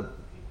the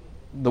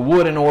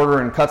wood in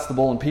order and cuts the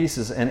bull in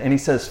pieces, and he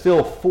says,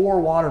 fill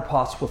 4 water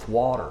pots with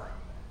water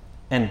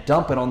and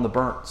dump it on the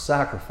burnt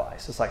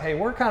sacrifice. It's like, hey,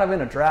 we're kind of in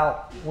a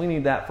drought. We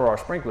need that for our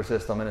sprinkler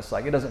system. And it's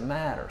like, it doesn't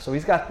matter. So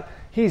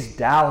he's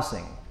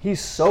dousing,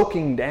 he's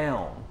soaking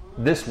down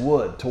this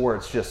wood to where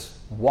it's just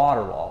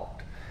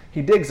waterlogged.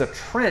 He digs a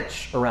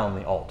trench around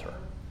the altar.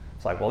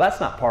 It's like, well,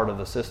 that's not part of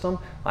the system.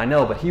 I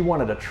know, but he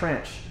wanted a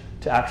trench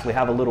to actually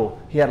have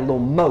he had a little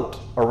moat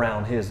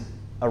around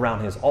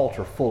his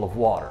altar full of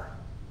water.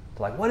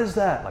 It's like, what is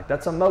that? Like,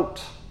 that's a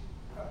moat.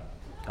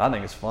 I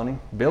think it's funny.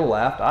 Bill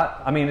laughed.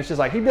 It's just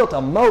like he built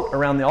a moat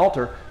around the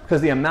altar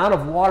because the amount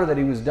of water that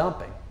he was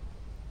dumping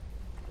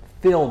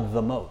filled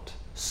the moat,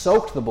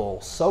 soaked the bowl,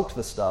 soaked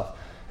the stuff.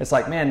 It's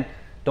like, man,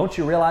 don't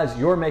you realize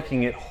you're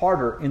making it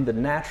harder in the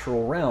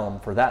natural realm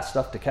for that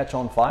stuff to catch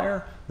on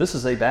fire? This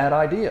is a bad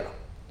idea.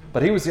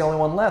 But he was the only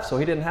one left, so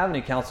he didn't have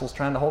any councils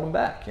trying to hold him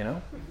back,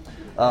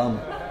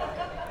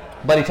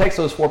 But he takes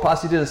those 4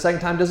 pots. He did it a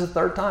second time, does it a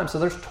third time. So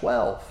there's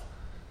 12.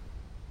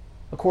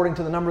 According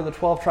to the number of the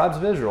 12 tribes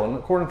of Israel. And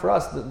according for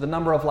us, the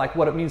number of like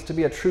what it means to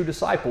be a true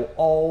disciple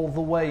all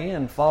the way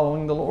in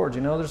following the Lord.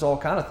 There's all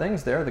kind of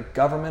things there. The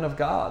government of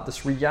God,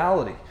 this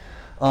reality.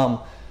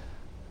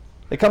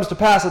 It comes to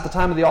pass at the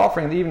time of the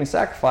offering of the evening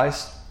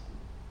sacrifice,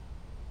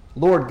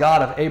 Lord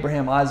God of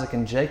Abraham, Isaac,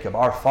 and Jacob,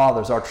 our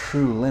fathers, our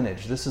true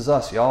lineage. This is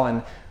us, y'all.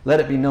 And let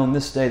it be known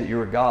this day that you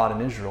are God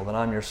in Israel, that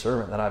I'm your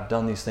servant, that I've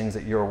done these things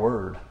at your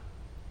word.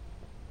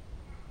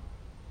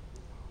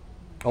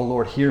 O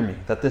Lord, hear me,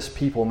 that this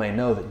people may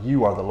know that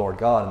you are the Lord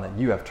God and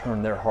that you have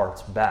turned their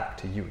hearts back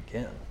to you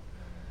again.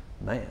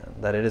 Man,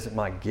 that it isn't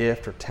my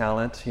gift or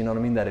talent, you know what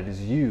I mean? That it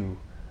is you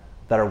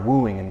that are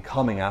wooing and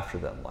coming after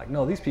them. Like,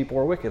 no, these people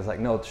are wicked. It's like,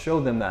 no, show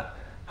them that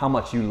how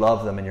much you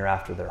love them and you're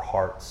after their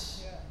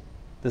hearts.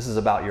 This is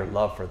about your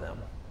love for them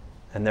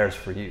and theirs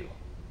for you.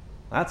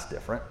 That's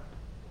different.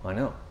 I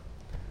know.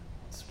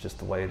 It's just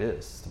the way it is.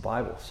 It's the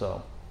Bible.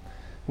 So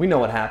we know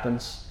what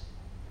happens.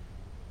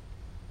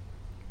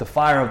 The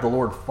fire of the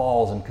Lord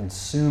falls and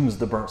consumes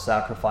the burnt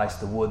sacrifice,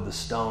 the wood, the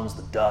stones,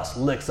 the dust,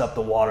 licks up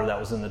the water that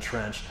was in the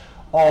trench.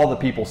 All the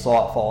people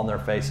saw it fall on their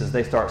faces.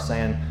 They start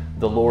saying,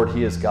 the Lord,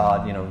 He is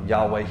God.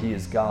 Yahweh, He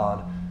is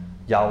God.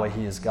 Yahweh,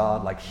 He is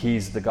God. Like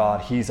He's the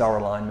God. He's our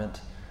alignment.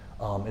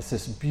 It's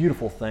this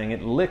beautiful thing.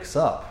 It licks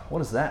up. What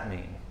does that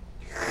mean?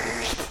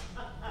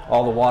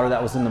 All the water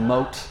that was in the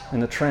moat,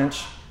 in the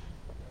trench.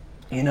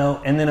 And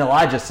then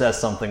Elijah says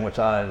something, which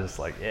I was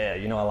like, yeah,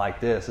 I like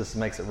this. This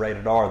makes it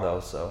rated R, though,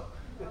 so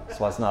that's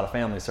why it's not a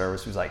family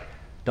service. He was like,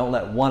 don't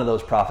let one of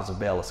those prophets of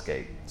Baal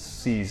escape.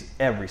 Seize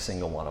every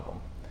single one of them.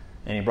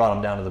 And he brought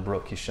them down to the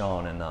brook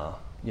Kishon, and,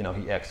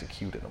 he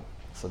executed them.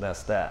 So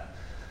that's that.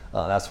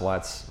 That's why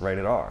it's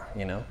rated R,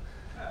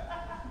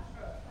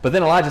 But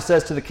then Elijah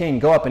says to the king,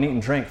 go up and eat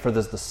and drink, for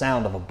there's the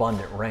sound of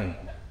abundant rain.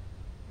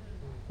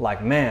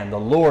 Like, man, the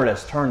Lord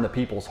has turned the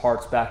people's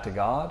hearts back to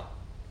God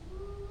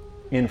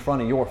in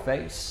front of your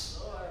face,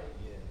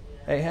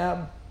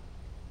 Ahab.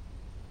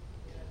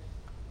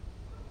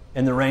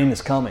 And the rain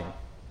is coming.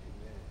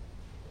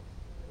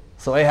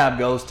 So Ahab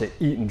goes to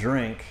eat and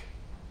drink,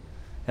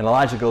 and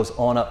Elijah goes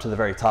on up to the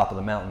very top of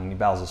the mountain, and he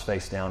bows his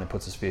face down and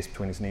puts his face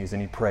between his knees,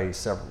 and he prays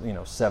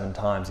 7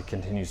 times. He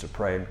continues to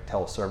pray and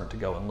tell his servant to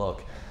go and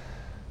look.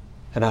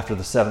 And after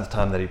the 7th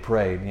time that he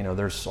prayed,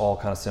 there's all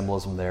kind of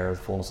symbolism there, the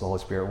fullness of the Holy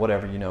Spirit,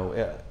 whatever,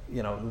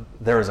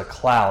 there is a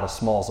cloud as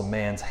small as a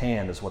man's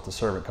hand is what the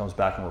servant comes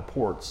back and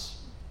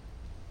reports.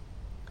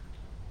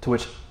 To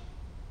which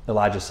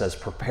Elijah says,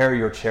 prepare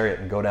your chariot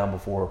and go down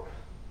before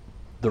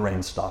the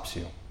rain stops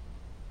you.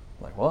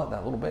 Like, what?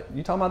 That little baby?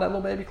 You talking about that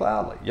little baby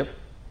cloud? Like, yep.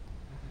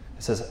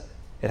 It says,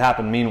 it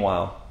happened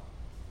meanwhile.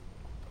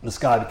 The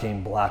sky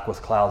became black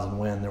with clouds and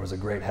wind. There was a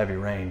great heavy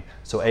rain.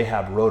 So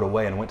Ahab rode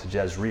away and went to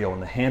Jezreel.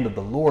 And the hand of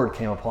the Lord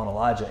came upon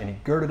Elijah, and he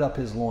girded up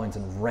his loins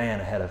and ran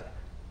ahead of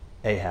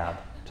Ahab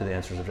to the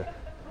entrance of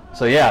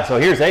Jezreel. So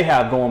here's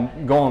Ahab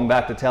going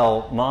back to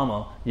tell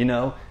Mama,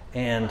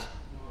 and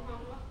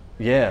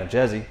yeah,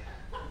 Jezzy.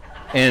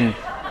 And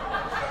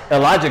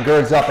Elijah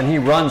girds up and he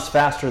runs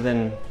faster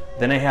than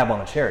Ahab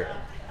on a chariot.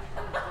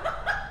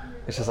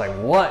 It's just like,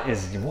 what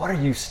are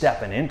you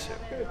stepping into?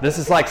 This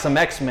is like some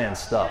X-Men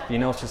stuff,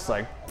 it's just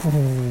like,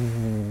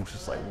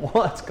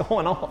 what's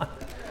going on?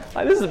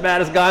 Like, this is the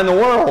baddest guy in the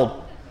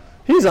world.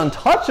 He's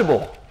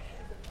untouchable.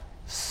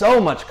 So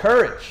much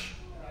courage.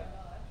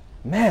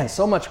 Man,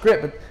 so much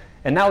grit.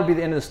 And that would be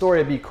the end of the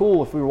story. It'd be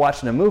cool if we were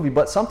watching a movie,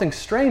 but something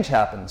strange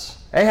happens.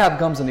 Ahab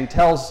comes and he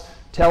tells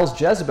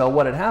Jezebel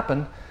what had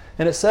happened,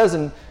 and it says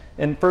in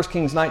 1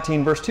 Kings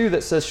 19 verse 2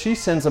 that says she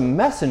sends a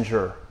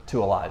messenger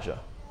to Elijah.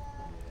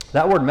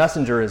 That word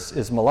messenger is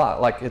malach,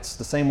 like it's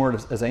the same word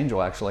as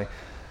angel actually.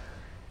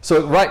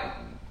 So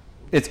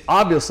it's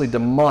obviously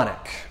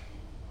demonic,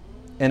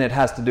 and it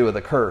has to do with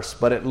a curse,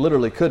 but it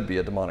literally could be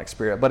a demonic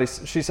spirit. But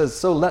she says,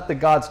 so let the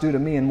gods do to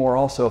me and more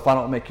also if I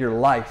don't make your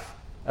life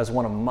as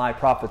one of my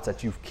prophets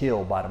that you've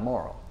killed by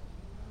tomorrow.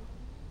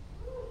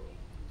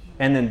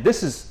 And then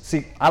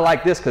I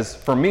like this because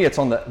for me it's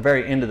on the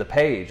very end of the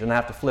page and I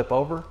have to flip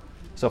over.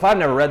 So if I've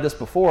never read this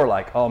before,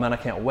 like, oh man, I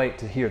can't wait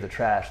to hear the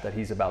trash that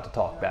he's about to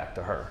talk back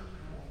to her.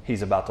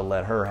 He's about to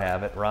let her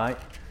have it, right?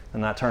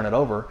 And I turn it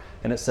over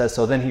and it says,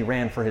 so then he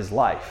ran for his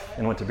life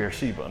and went to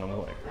Beersheba. And I'm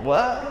like,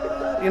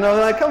 what?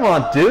 Like, come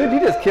on, dude, you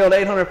just killed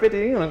 850.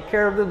 You don't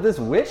care if this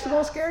witch is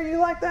going to scare you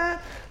like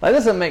that? Like,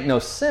 this doesn't make no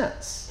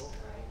sense,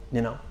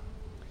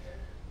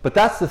 But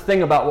that's the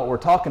thing about what we're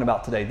talking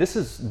about today. This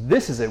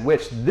is a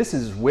witch. This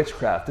is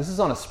witchcraft. This is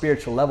on a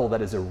spiritual level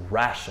that is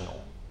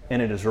irrational,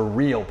 and it is a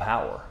real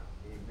power.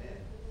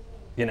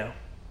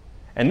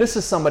 And this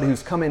is somebody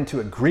who's come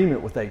into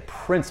agreement with a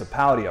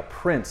principality, a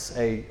prince,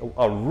 a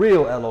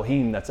real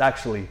Elohim that's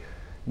actually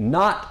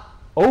not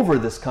over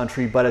this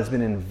country, but has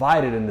been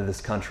invited into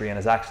this country and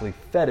has actually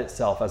fed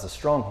itself as a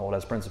stronghold,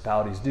 as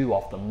principalities do,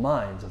 off the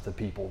minds of the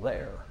people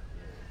there.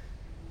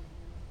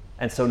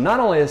 And so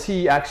not only has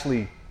he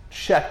actually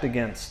checked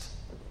against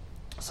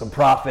some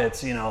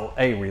prophets,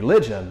 a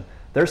religion.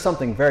 There's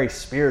something very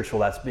spiritual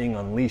that's being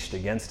unleashed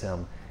against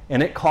him.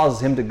 And it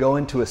causes him to go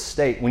into a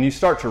state. When you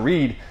start to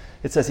read,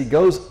 it says he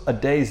goes a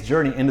day's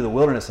journey into the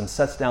wilderness and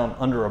sits down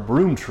under a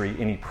broom tree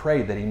and he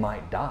prayed that he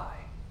might die.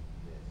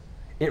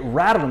 It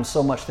rattled him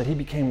so much that he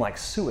became like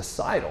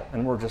suicidal.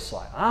 And we're just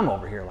like, I'm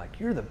over here like,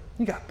 you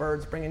got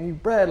birds bringing you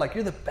bread. Like,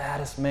 you're the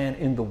baddest man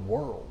in the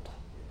world,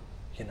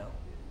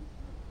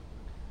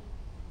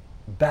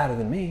 Better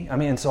than me.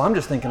 And so I'm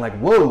just thinking like,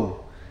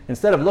 whoa.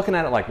 Instead of looking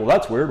at it like, well,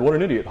 that's weird. What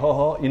an idiot. Ha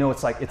ha.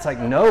 It's like,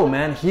 no,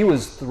 man, he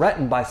was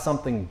threatened by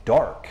something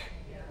dark.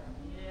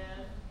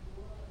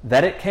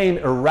 That it came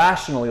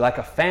irrationally like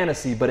a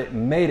fantasy, but it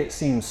made it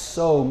seem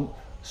so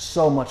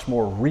much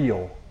more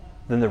real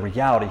than the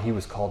reality he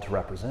was called to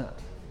represent.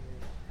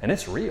 And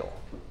it's real,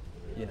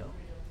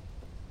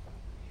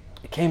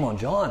 It came on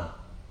John.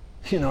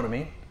 You know what I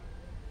mean?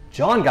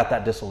 John got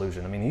that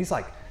disillusion.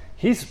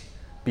 He's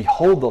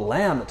behold the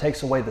Lamb that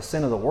takes away the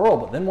sin of the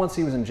world. But then once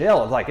he was in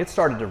jail,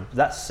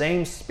 that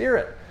same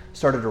spirit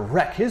started to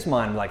wreck his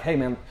mind. Like, hey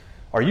man,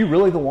 are you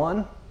really the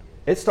one?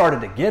 It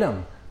started to get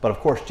him. But of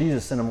course,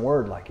 Jesus sent him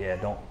word like, yeah,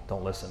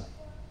 don't listen.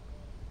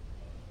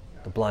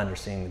 The blind are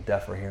seeing, the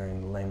deaf are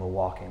hearing, the lame are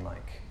walking.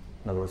 Like,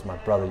 in other words, my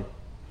brother,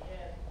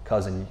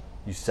 cousin,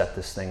 you set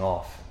this thing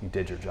off. You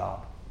did your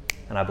job.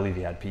 And I believe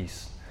he had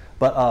peace.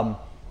 But,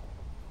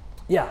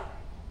 yeah.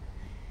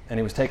 And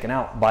he was taken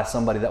out by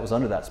somebody that was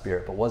under that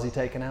spirit. But was he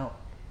taken out?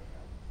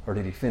 Or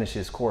did he finish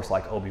his course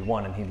like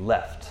Obi-Wan and he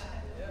left?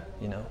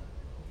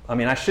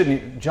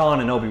 John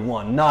and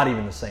Obi-Wan, not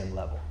even the same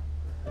level.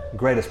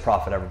 Greatest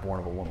prophet ever born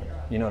of a woman.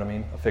 You know what I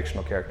mean? A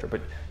fictional character.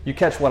 But you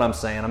catch what I'm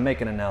saying. I'm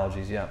making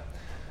analogies, yeah.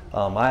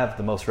 I have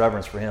the most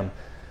reverence for him.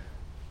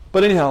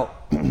 But anyhow,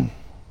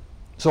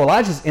 so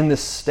Elijah's in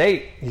this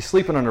state. He's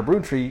sleeping under a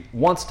broom tree,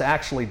 wants to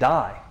actually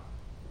die.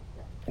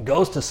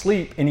 Goes to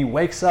sleep, and he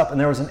wakes up, and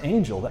there was an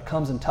angel that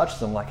comes and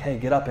touches him like, hey,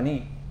 get up and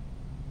eat.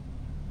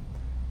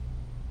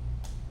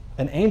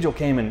 An angel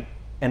came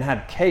and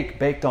had cake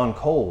baked on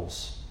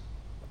coals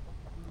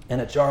and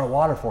a jar of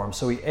water for him.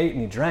 So he ate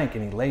and he drank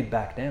and he laid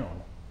back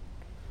down.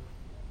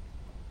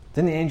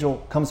 Then the angel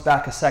comes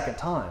back a second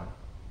time.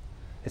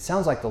 It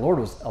sounds like the Lord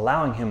was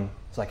allowing him.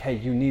 It's like, hey,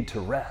 you need to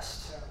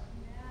rest.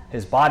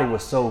 His body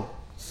was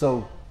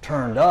so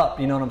turned up,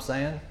 you know what I'm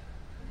saying?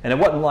 And it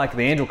wasn't like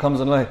the angel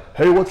comes and like,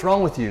 hey, what's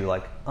wrong with you?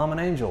 Like, I'm an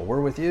angel.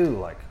 We're with you.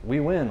 Like, we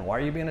win. Why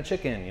are you being a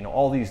chicken?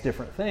 All these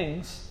different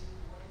things.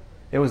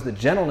 It was the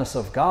gentleness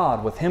of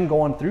God with him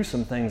going through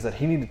some things that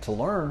he needed to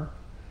learn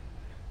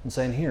and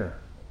saying, here,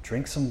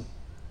 drink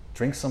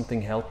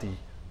something healthy.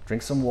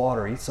 Drink some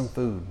water. Eat some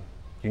food.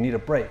 You need a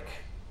break.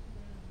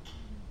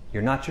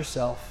 You're not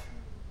yourself.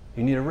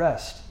 You need a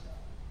rest.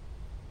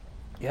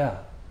 Yeah.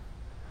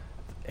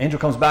 Angel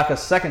comes back a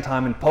second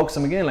time and pokes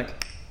him again like,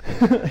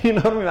 you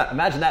know what I mean?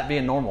 Imagine that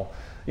being normal.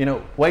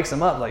 Wakes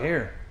him up like,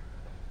 here,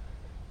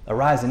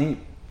 arise and eat,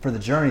 for the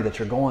journey that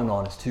you're going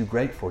on is too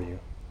great for you.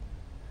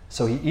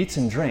 So he eats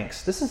and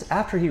drinks. This is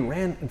after he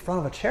ran in front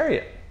of a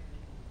chariot.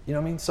 You know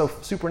what I mean? So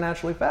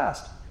supernaturally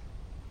fast.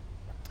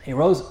 He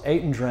rose,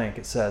 ate and drank,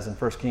 it says in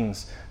 1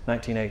 Kings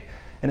 19:8.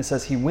 And it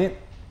says he went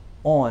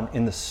on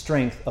in the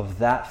strength of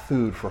that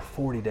food for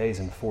 40 days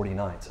and 40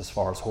 nights as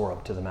far as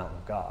Horeb to the mountain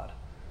of God.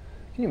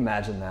 Can you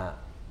imagine that?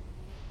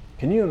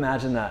 Can you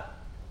imagine that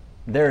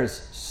there is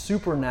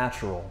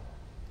supernatural,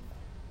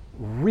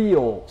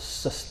 real,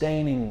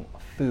 sustaining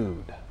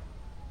food,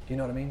 you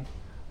know what I mean,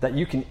 that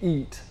you can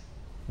eat,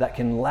 that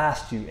can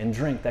last you, and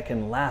drink that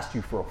can last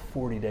you for a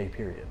 40-day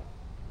period?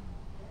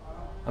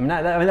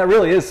 That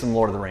really is some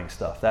Lord of the Rings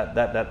stuff,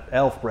 that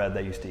elf bread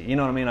they used to eat. You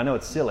know what I mean? I know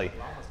it's silly.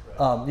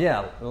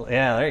 Yeah,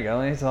 there you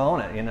go. He's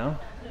on it,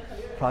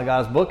 Probably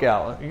got his book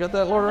out. You got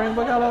that Lord of the Rings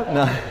book out?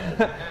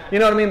 No. You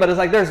know what I mean? But it's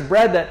like there's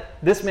bread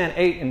that this man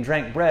ate and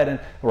drank bread. And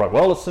we're like,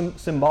 well,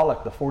 it's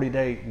symbolic. The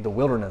 40-day, the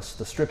wilderness,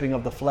 the stripping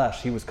of the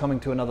flesh. He was coming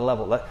to another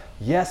level.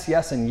 Yes,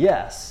 yes, and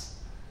yes.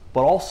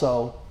 But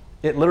also,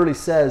 it literally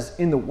says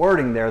in the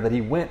wording there that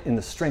he went in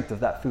the strength of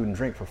that food and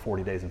drink for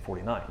 40 days and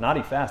 40 nights. Not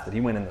he fasted.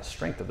 He went in the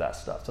strength of that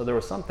stuff. So there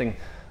was something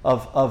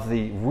of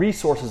the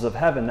resources of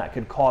heaven that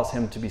could cause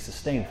him to be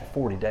sustained for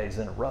 40 days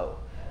in a row.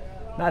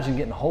 Imagine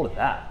getting a hold of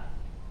that.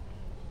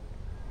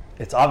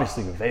 It's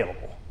obviously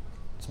available.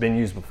 It's been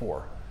used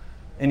before.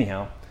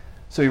 Anyhow,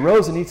 so he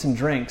rose and eats and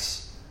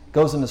drinks,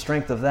 goes in the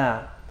strength of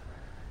that.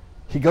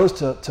 He goes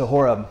to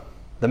Horeb,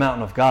 the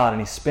mountain of God,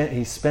 and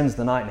he spends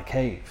the night in a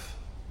cave.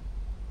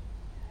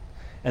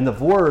 And the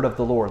word of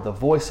the Lord, the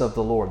voice of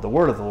the Lord, the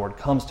word of the Lord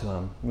comes to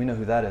him. We know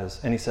who that is.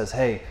 And he says,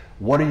 hey,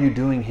 what are you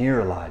doing here,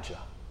 Elijah?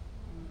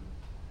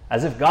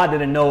 As if God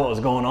didn't know what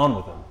was going on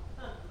with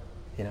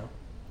him.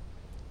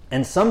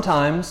 And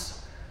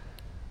sometimes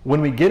when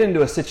we get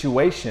into a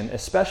situation,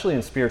 especially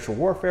in spiritual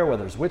warfare,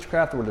 whether there's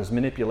witchcraft or whether there's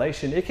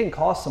manipulation, it can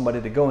cause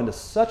somebody to go into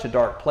such a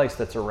dark place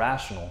that's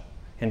irrational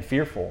and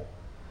fearful.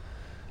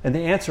 And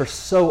the answer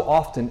so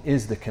often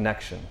is the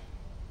connection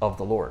of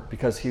the Lord,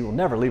 because he will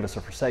never leave us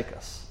or forsake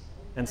us.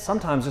 And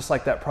sometimes, just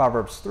like that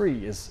Proverbs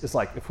 3, is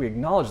like if we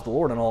acknowledge the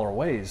Lord in all our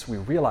ways, we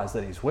realize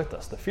that he's with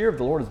us. The fear of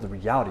the Lord is the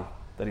reality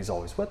that he's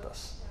always with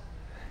us.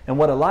 And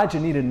what Elijah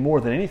needed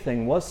more than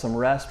anything was some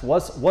rest,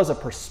 was a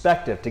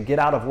perspective to get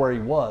out of where he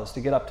was,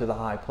 to get up to the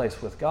high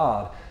place with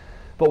God,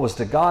 but was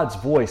to God's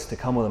voice to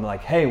come with him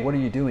like, hey, what are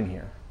you doing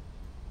here?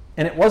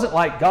 And it wasn't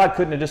like God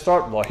couldn't have just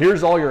started, well,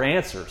 here's all your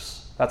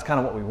answers. That's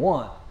kind of what we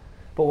want.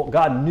 But what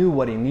God knew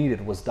what he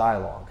needed was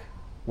dialogue,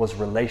 was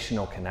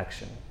relational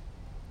connection.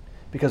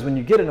 Because when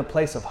you get in a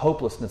place of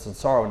hopelessness and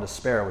sorrow and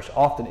despair, which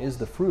often is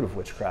the fruit of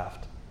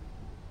witchcraft,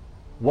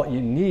 what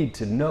you need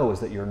to know is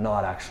that you're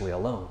not actually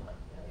alone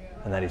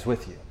and that he's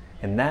with you.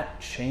 And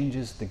that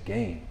changes the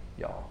game,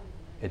 y'all.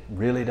 It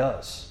really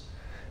does.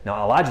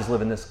 Now, Elijah's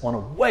living this on a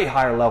way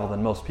higher level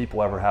than most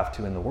people ever have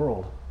to in the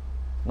world.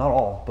 Not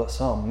all, but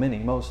some, many,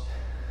 most.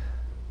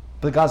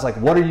 But God's like,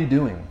 what are you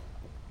doing?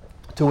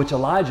 To which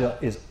Elijah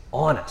is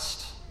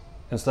honest.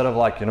 Instead of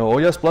like, oh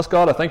yes, bless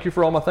God, I thank you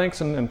for all my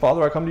thanks, and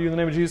Father, I come to you in the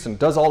name of Jesus, and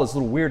does all these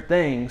little weird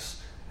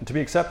things, and to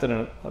be accepted,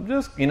 and I'm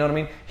just, you know what I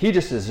mean? He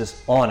just is just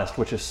honest,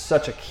 which is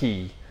such a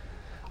key.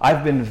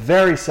 I've been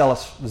very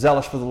zealous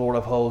for the Lord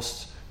of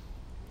hosts,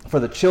 for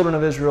the children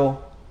of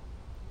Israel.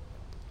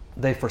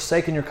 They've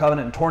forsaken your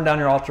covenant and torn down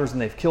your altars, and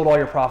they've killed all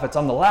your prophets.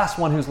 I'm the last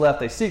one who's left.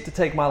 They seek to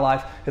take my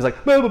life. He's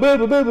like, boo, boo,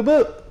 boo, boo, boo,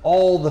 boo.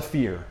 All the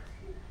fear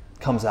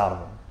comes out of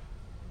him.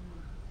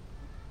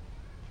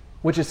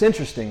 Which is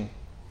interesting,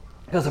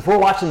 because if we're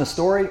watching the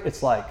story,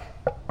 it's like,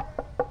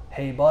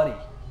 hey, buddy,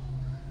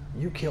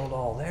 you killed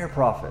all their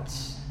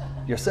prophets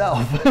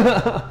yourself.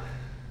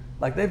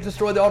 Like, they've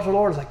destroyed the altar of the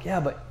Lord. It's like,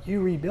 yeah, but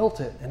you rebuilt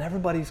it, and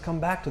everybody's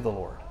come back to the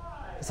Lord.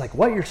 It's like,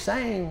 what you're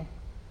saying,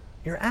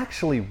 you're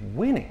actually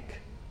winning.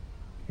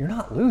 You're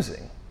not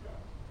losing.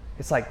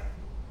 It's like,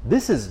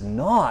 this is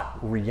not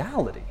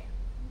reality.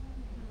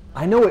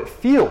 I know it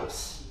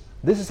feels.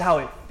 This is how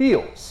it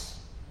feels.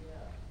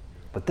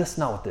 But that's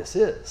not what this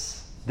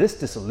is. This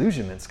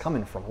disillusionment's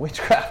coming from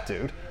witchcraft,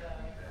 dude.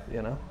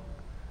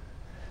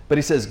 But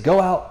he says,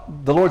 go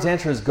out. The Lord's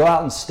answer is, go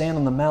out and stand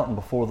on the mountain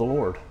before the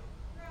Lord.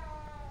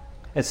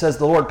 It says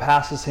the Lord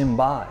passes him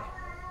by.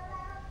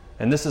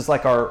 And this is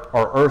like our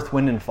earth,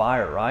 wind, and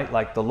fire, right?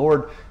 Like the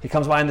Lord, he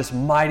comes by in this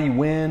mighty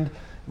wind,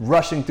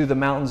 rushing through the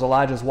mountains.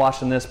 Elijah's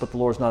watching this, but the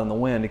Lord's not in the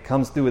wind. He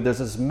comes through, there's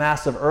this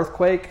massive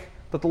earthquake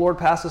that the Lord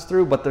passes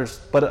through, but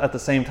at the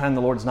same time,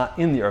 the Lord's not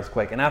in the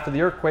earthquake. And after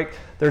the earthquake,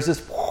 there's this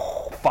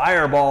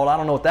fireball, I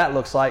don't know what that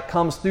looks like,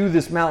 comes through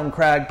this mountain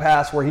crag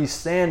pass where he's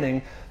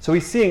standing. So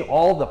he's seeing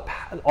all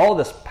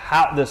this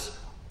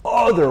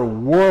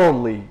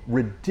otherworldly,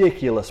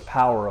 ridiculous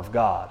power of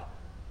God.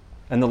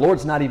 And the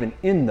Lord's not even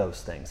in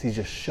those things. He's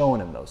just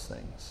showing him those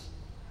things.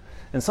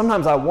 And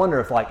sometimes I wonder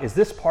if, is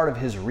this part of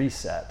his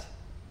reset?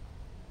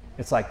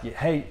 It's like,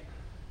 hey,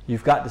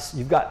 you've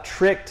got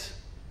tricked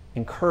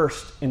and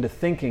cursed into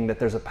thinking that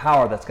there's a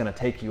power that's going to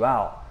take you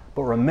out.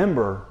 But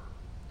remember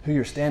who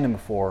you're standing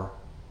before.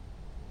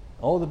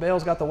 Oh, the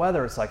Baal's got the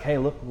weather. It's like, hey,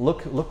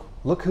 look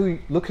who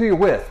you're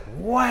with.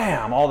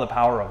 Wham! All the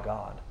power of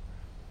God.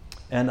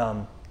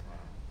 And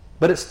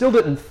but it still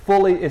didn't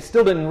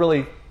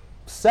really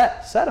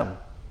set him.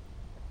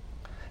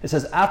 It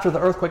says after the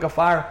earthquake of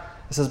fire,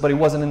 it says, but he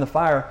wasn't in the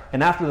fire.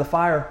 And after the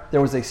fire, there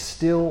was a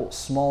still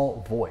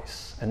small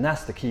voice. And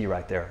that's the key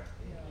right there.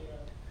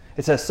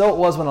 It says, so it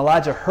was when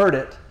Elijah heard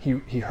it,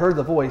 he heard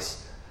the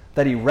voice,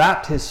 that he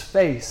wrapped his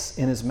face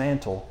in his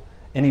mantle,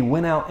 and he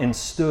went out and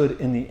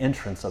stood in the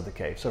entrance of the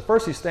cave. So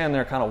first he's standing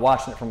there kind of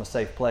watching it from a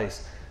safe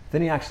place.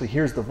 Then he actually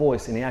hears the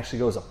voice, and he actually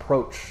goes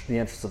approach the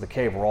entrance of the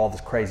cave where all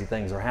these crazy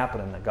things are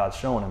happening that God's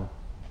showing him.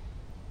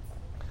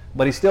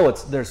 But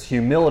there's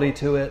humility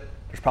to it.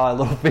 There's probably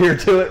a little fear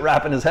to it,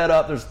 wrapping his head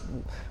up. There's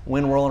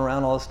wind whirling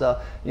around, all this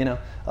stuff,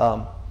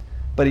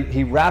 But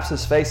he wraps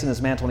his face in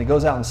his mantle, and he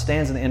goes out and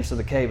stands in the entrance of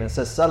the cave. And it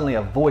says, suddenly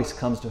a voice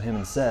comes to him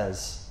and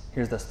says,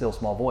 here's that still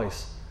small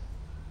voice,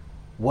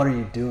 what are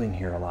you doing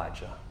here,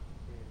 Elijah?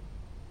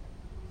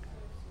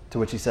 To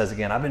which he says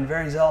again, I've been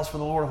very zealous for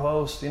the Lord of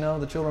hosts. The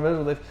children of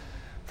Israel, they've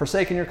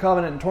forsaken your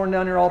covenant and torn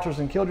down your altars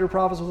and killed your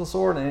prophets with the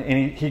sword.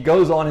 And he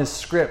goes on his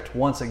script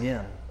once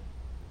again.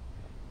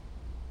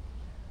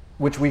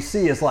 Which we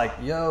see is like,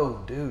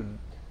 yo, dude,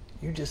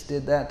 you just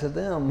did that to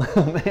them.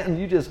 Man,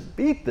 you just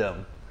beat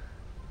them.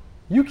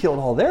 You killed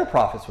all their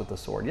prophets with the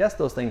sword. Yes,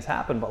 those things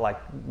happened, but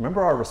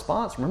remember our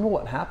response? Remember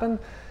what happened?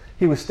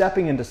 He was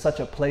stepping into such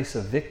a place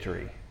of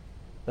victory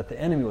that the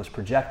enemy was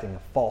projecting a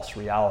false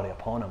reality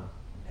upon him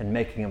and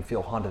making him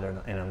feel haunted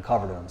and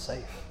uncovered and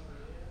unsafe.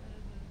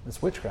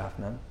 It's witchcraft,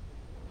 man.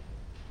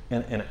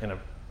 In a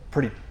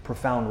pretty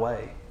profound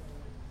way.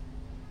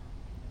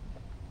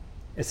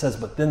 It says,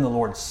 but then the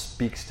Lord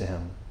speaks to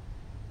him.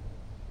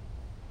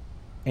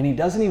 And he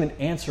doesn't even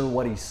answer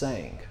what he's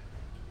saying.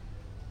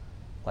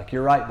 Like,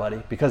 you're right,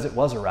 buddy, because it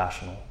was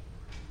irrational.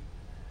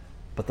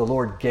 But the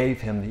Lord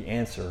gave him the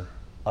answer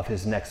of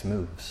his next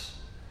moves.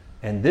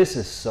 And this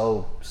is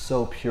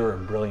so pure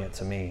and brilliant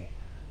to me.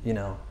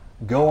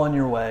 Go on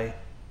your way,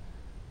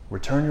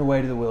 return your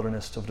way to the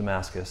wilderness of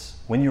Damascus.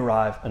 When you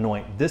arrive,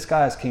 anoint this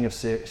guy as king of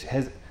Syria,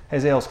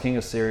 Hazael's king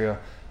of Syria.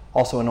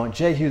 Also anoint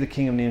Jehu, the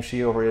king of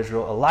Nimshi, over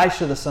Israel.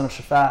 Elisha, the son of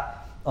Shaphat,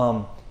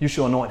 You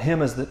shall anoint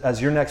him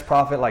as your next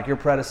prophet, like your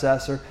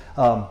predecessor.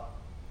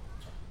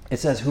 It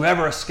says,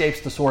 whoever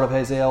escapes the sword of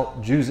Hazael,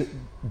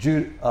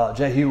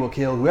 Jehu will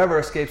kill. Whoever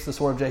escapes the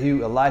sword of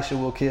Jehu, Elisha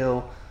will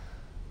kill.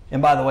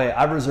 And by the way,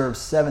 I've reserved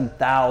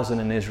 7,000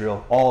 in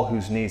Israel, all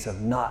whose knees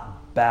have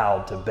not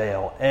bowed to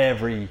Baal,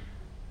 every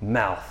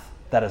mouth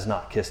that has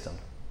not kissed him.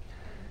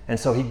 And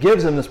so he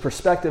gives him this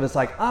perspective. It's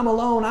like, I'm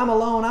alone, I'm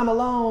alone, I'm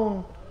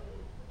alone.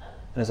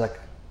 And it's like,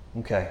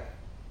 okay,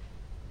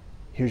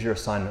 here's your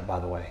assignment, by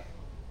the way.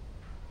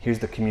 Here's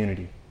the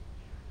community.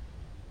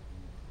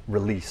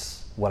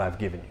 Release what I've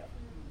given you.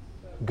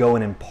 Go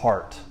and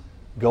impart.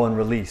 Go and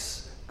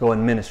release. Go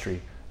and ministry.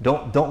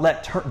 Don't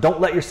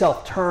let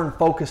yourself turn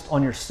focused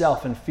on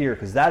yourself and fear,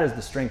 because that is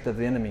the strength of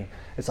the enemy.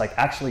 It's like,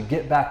 actually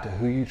get back to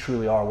who you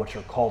truly are, what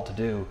you're called to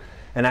do,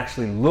 and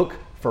actually look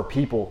for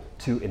people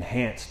to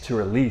enhance, to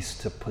release,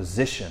 to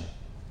position.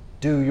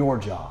 Do your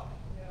job.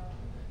 Yeah.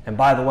 And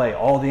by the way,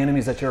 all the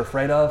enemies that you're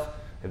afraid of,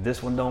 if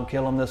this one don't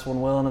kill him, this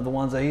one will, and if the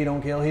ones that he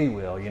don't kill, he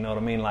will. You know what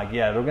I mean? Like,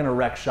 yeah, they're going to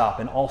wreck shop.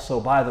 And also,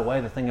 by the way,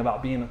 the thing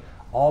about being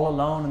all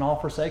alone and all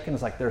forsaken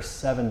is like there's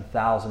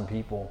 7,000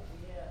 people.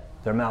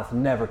 Their mouth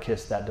never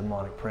kissed that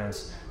demonic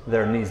prince.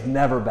 Their knees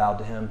never bowed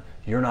to him.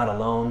 You're not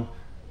alone.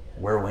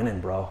 We're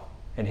winning, bro.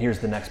 And here's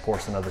the next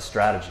portion of the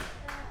strategy.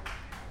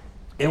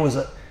 It was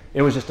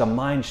just a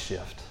mind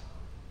shift.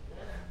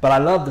 But I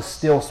love the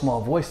still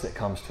small voice that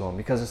comes to him,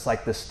 because it's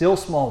like the still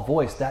small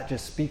voice, that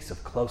just speaks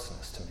of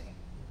closeness to me.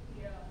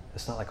 Yeah.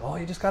 It's not like, oh,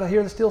 you just got to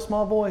hear the still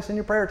small voice in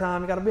your prayer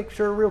time. You got to make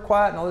sure real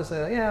quiet and all this.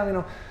 Yeah, you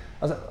know,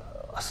 I was like,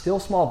 a still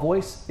small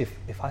voice,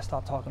 if I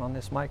stop talking on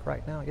this mic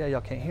right now, yeah, y'all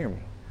can't hear me.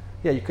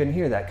 Yeah, you couldn't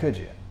hear that, could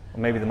you?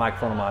 Well, maybe the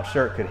microphone on my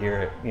shirt could hear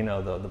it, you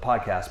know, the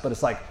podcast. But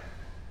it's like,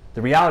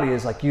 the reality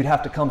is like you'd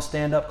have to come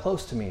stand up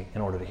close to me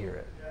in order to hear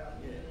it.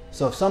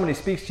 So if somebody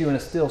speaks to you in a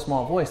still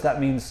small voice, that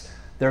means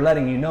they're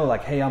letting you know,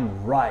 like, hey,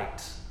 I'm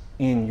right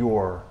in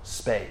your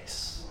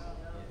space.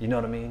 You know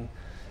what I mean?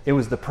 It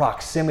was the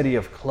proximity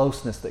of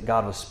closeness that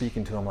God was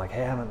speaking to him, like,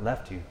 hey, I haven't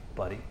left you,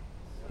 buddy.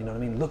 You know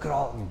what I mean? Look at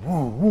all,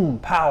 boom,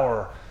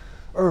 power,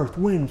 earth,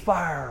 wind,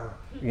 fire,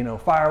 you know,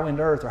 fire, wind,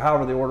 earth, or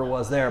however the order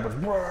was there. But,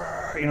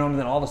 you know, and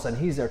then all of a sudden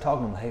he's there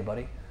talking to him, hey,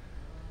 buddy,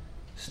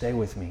 stay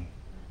with me.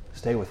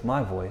 Stay with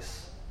my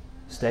voice.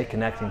 Stay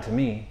connecting to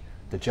me.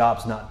 The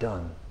job's not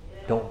done.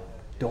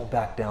 Don't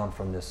back down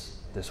from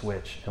this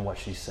witch and what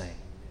she's saying.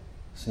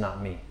 It's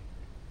not me.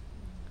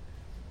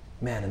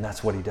 Man, and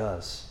that's what he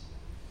does.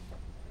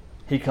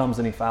 He comes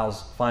and he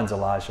finds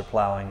Elijah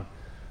plowing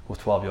with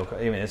 12 yoke.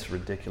 I mean, it's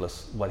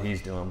ridiculous what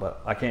he's doing,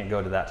 but I can't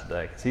go to that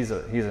today because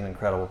he's an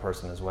incredible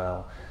person as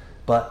well.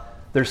 But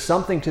there's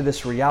something to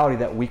this reality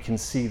that we can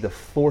see the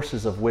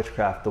forces of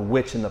witchcraft, the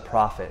witch and the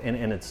prophet, and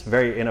it's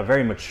in a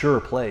very mature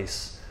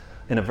place,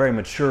 in a very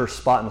mature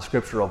spot in the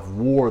scripture of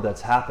war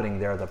that's happening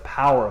there, the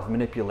power of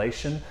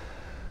manipulation,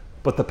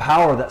 but the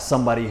power that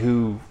somebody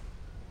who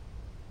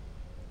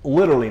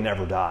literally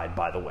never died,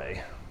 by the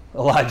way,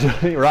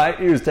 Elijah, right?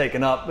 He was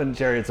taken up in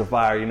chariots of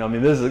fire. You know, I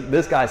mean,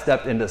 this guy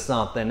stepped into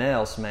something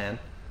else, man.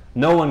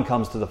 No one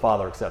comes to the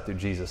Father except through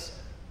Jesus,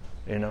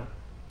 you know?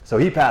 So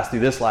he passed through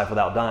this life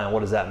without dying.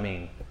 What does that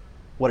mean?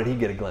 What did he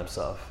get a glimpse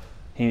of?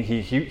 He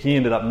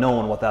ended up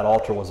knowing what that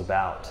altar was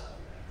about.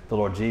 The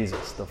Lord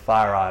Jesus, the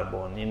fire-eyed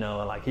one, you know,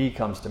 and like he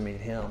comes to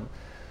meet him.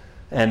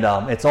 And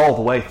it's all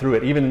the way through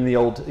it. Even in the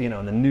old, you know,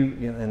 in the new,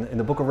 you know, in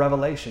the book of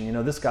Revelation, you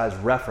know, this guy's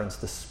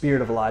referenced the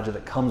spirit of Elijah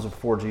that comes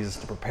before Jesus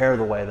to prepare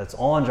the way, that's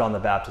on John the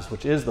Baptist,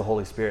 which is the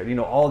Holy Spirit. You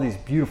know, all these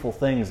beautiful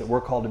things that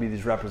we're called to be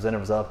these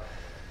representatives of.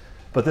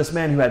 But this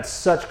man who had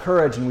such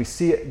courage, and we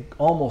see it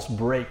almost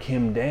break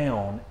him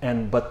down,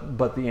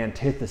 but the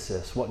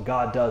antithesis, what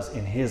God does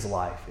in his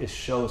life, is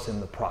shows him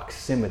the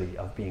proximity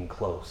of being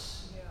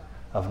close,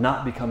 of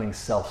not becoming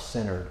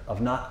self-centered, of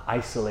not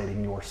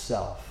isolating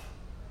yourself,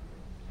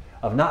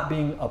 of not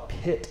being a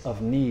pit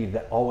of need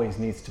that always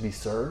needs to be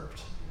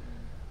served,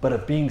 but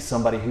of being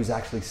somebody who's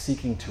actually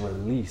seeking to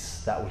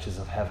release that which is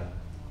of heaven.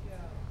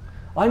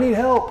 I need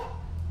help.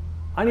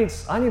 I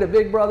need a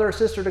big brother or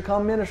sister to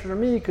come minister to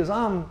me because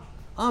I'm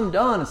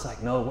done. It's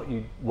like, no,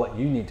 what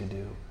you need to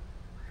do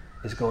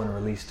is go and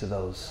release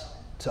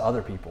to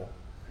other people.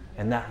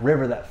 And that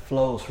river that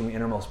flows from the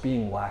innermost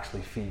being will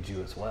actually feed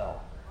you as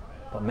well.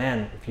 But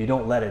man, if you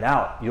don't let it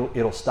out,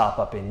 it'll stop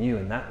up in you,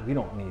 and that we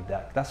don't need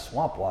that. That's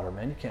swamp water,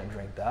 man. You can't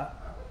drink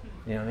that.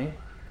 You know what I mean?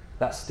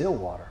 That's still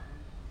water.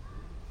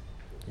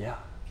 Yeah.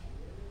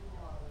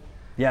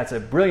 Yeah, it's a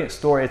brilliant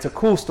story. It's a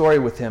cool story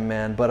with him,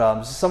 man.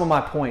 But some of my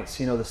points,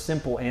 you know, the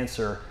simple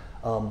answer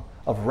of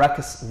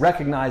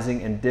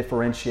recognizing and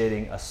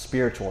differentiating a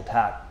spiritual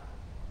attack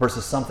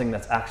versus something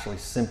that's actually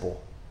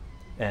simple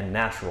and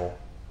natural.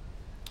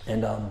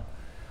 And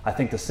I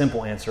think the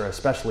simple answer,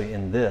 especially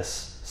in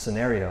this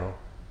scenario,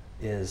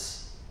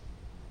 is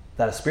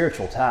that a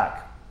spiritual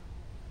attack,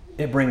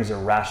 it brings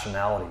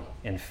irrationality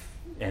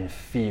and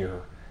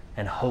fear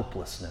and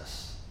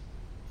hopelessness.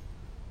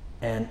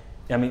 And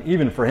I mean,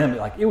 even for him,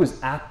 like it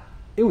was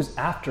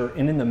after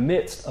and in the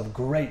midst of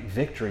great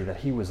victory that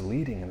he was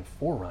leading and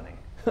forerunning.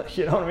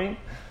 You know what I mean?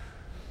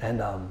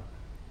 And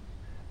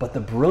But the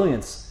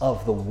brilliance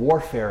of the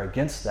warfare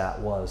against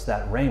that was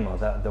that rhema,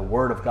 that the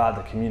word of God,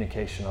 the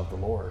communication of the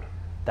Lord.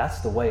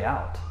 That's the way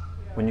out.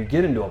 When you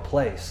get into a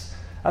place,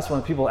 that's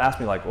when people ask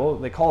me like, well,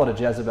 they call it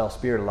a Jezebel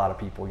spirit, a lot of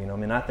people, you know. I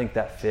mean, I think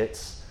that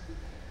fits.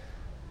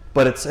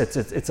 But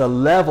it's a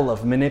level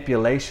of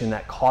manipulation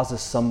that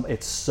causes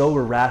it's so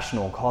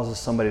irrational, causes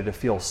somebody to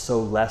feel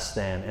so less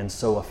than and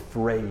so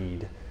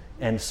afraid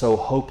and so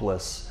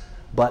hopeless.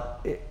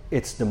 But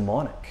it's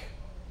demonic.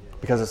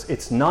 Because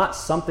it's not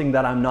something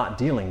that I'm not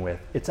dealing with.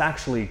 It's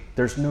actually,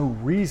 there's no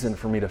reason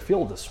for me to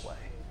feel this way.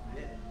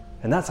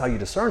 And that's how you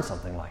discern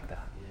something like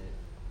that.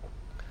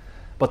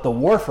 But the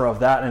warfare of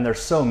that, and there's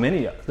so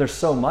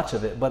much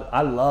of it, but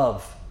I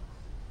love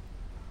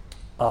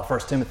 1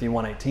 Timothy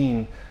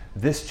 1:18,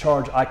 this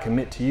charge I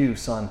commit to you,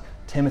 son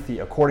Timothy,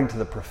 according to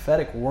the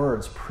prophetic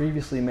words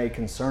previously made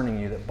concerning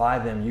you, that by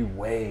them you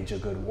wage a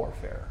good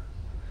warfare.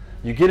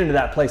 You get into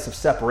that place of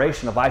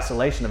separation, of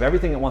isolation, of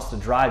everything it wants to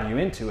drive you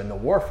into, and the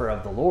warfare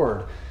of the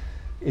Lord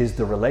is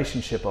the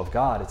relationship of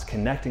God. It's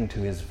connecting to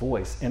His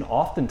voice. And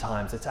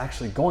oftentimes it's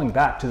actually going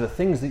back to the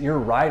things that you're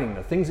writing,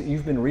 the things that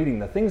you've been reading,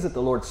 the things that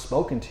the Lord's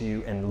spoken to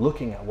you, and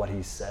looking at what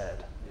He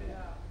said. Yeah.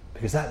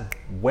 Because that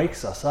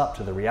wakes us up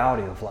to the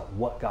reality of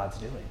what God's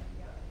doing.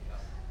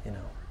 You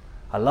know,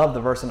 I love the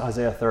verse in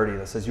Isaiah 30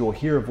 that says, you will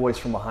hear a voice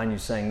from behind you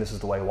saying, this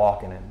is the way,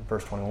 walk in it.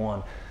 Verse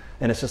 21.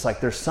 And it's just like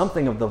there's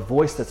something of the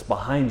voice that's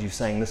behind you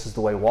saying this is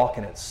the way, walk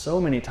in it.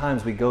 So many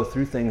times we go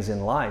through things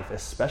in life,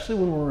 especially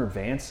when we're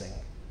advancing.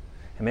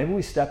 And maybe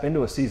we step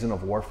into a season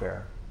of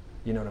warfare.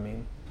 You know what I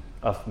mean?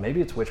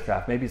 Maybe it's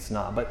witchcraft, maybe it's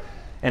not.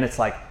 And it's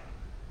like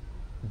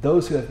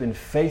those who have been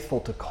faithful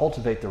to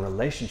cultivate the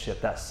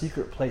relationship, that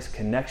secret place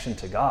connection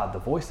to God, the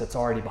voice that's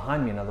already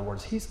behind me, in other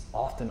words, He's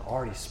often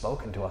already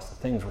spoken to us the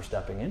things we're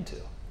stepping into.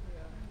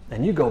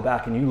 And you go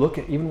back and you look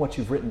at even what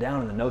you've written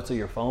down in the notes of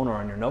your phone or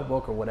on your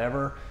notebook or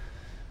whatever,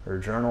 or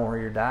journal or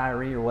your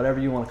diary or whatever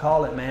you want to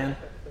call it, man,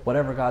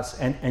 whatever God's,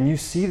 and you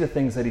see the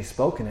things that He's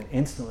spoken, it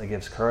instantly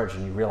gives courage,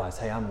 and you realize,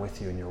 hey, I'm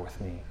with you and you're with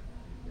me.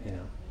 You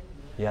know,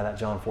 yeah, that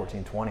John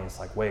 14:20, it's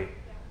like, wait,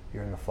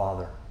 you're in the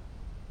Father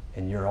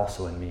and you're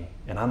also in me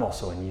and I'm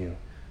also in you,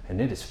 and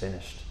it is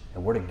finished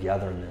and we're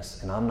together in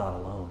this, and I'm not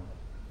alone.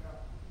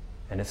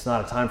 And it's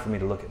not a time for me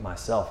to look at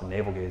myself and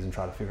navel gaze and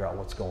try to figure out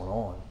what's going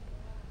on.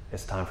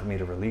 It's time for me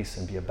to release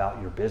and be about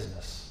your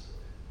business,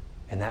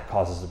 and that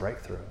causes the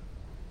breakthrough.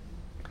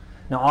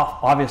 Now,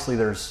 obviously,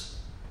 there's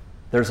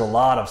a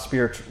lot of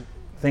spiritual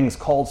things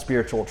called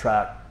spiritual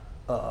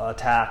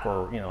attack,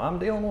 or, you know, I'm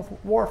dealing with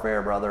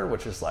warfare, brother,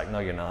 which is like, no,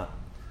 you're not.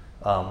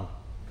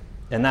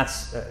 And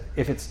that's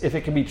if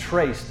it can be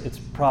traced, it's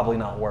probably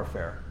not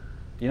warfare.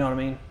 You know what I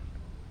mean?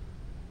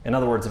 In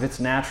other words, if it's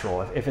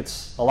natural, if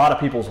it's a lot of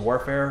people's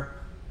warfare,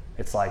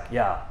 it's like,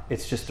 yeah,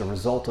 it's just a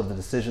result of the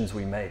decisions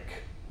we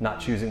make,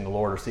 not choosing the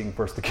Lord or seeking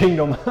first the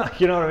kingdom.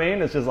 You know what I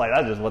mean? It's just like,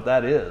 that's just what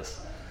that is.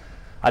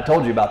 I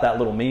told you about that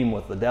little meme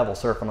with the devil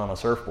surfing on a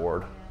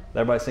surfboard.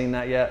 Everybody seen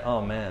that yet?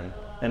 Oh, man.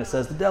 And it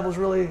says, the devil's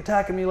really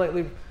attacking me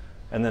lately.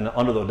 And then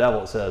under the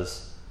devil it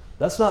says,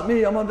 that's not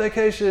me, I'm on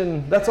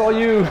vacation. That's all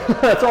you.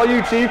 That's all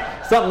you, chief.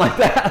 Something like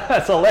that.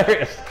 That's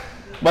hilarious.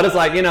 But it's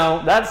like,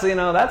 that's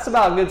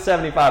about a good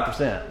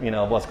 75%,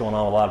 of what's going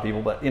on with a lot of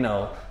people. But,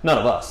 none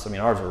of us. I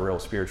mean, ours are a real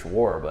spiritual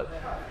war. But,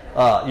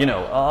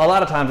 a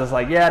lot of times it's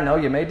like, yeah, no,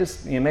 you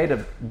made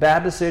a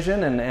bad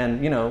decision.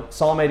 And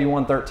Psalm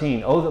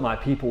 81:13, oh, that my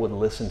people would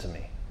listen to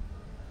me.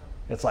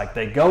 It's like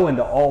they go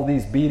into all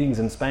these beatings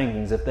and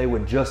spankings. If they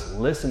would just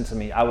listen to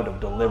me, I would have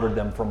delivered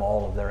them from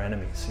all of their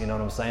enemies. You know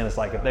what I'm saying? It's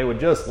like if they would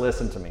just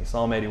listen to me.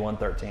 Psalm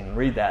 81:13.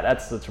 Read that.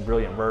 That's such a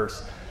brilliant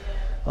verse.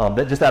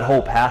 That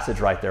whole passage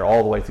right there,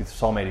 all the way through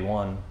Psalm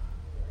 81.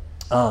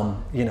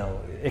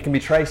 It can be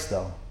traced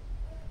though.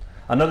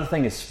 Another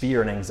thing is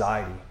fear and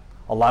anxiety.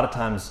 A lot of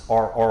times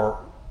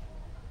our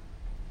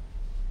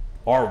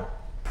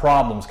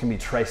problems can be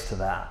traced to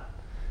that.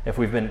 If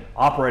we've been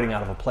operating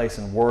out of a place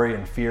in worry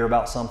and fear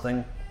about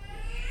something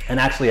and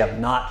actually have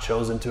not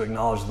chosen to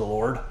acknowledge the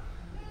Lord,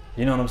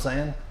 you know what I'm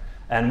saying?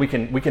 And we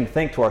can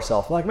think to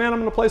ourselves, like, man,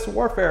 I'm in a place of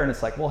warfare. And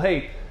it's like, well,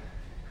 hey,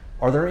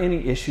 are there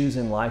any issues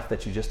in life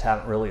that you just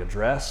haven't really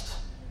addressed,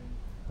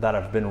 that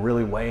have been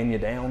really weighing you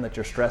down, that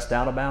you're stressed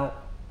out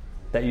about,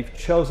 that you've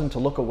chosen to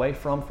look away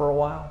from for a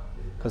while?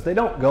 Because they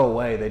don't go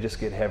away, they just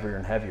get heavier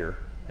and heavier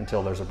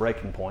until there's a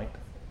breaking point.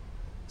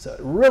 So it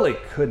really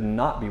could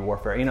not be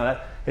warfare.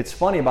 It's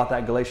funny about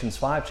that Galatians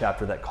 5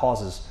 chapter that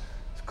calls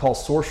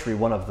sorcery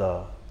one of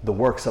the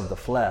works of the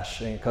flesh.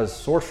 Because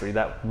sorcery,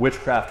 that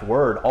witchcraft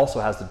word,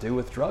 also has to do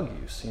with drug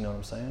use. You know what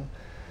I'm saying?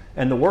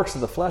 And the works of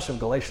the flesh of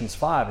Galatians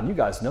 5, and you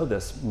guys know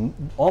this,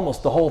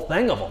 almost the whole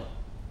thing of them,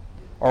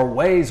 are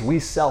ways we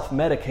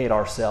self-medicate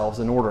ourselves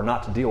in order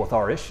not to deal with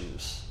our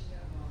issues.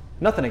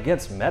 Nothing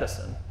against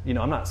medicine.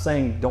 I'm not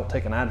saying don't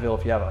take an Advil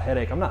if you have a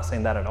headache. I'm not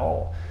saying that at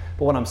all.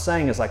 But what I'm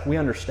saying is, like, we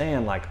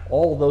understand, like,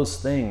 all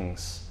those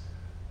things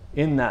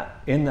in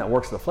that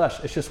works of the flesh.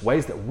 It's just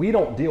ways that we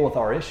don't deal with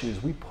our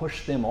issues. We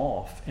push them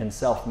off and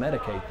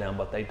self-medicate them,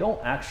 but they don't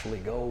actually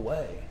go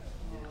away.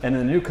 And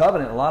in the new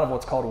covenant, a lot of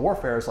what's called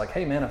warfare is like,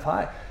 hey man,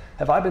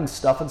 Have I been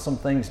stuffing some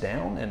things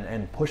down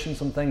and pushing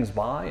some things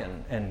by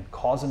and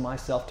causing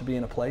myself to be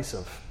in a place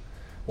of,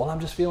 well, I'm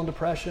just feeling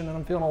depression and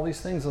I'm feeling all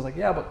these things? I was like,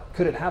 yeah, but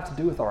could it have to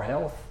do with our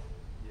health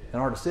and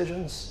our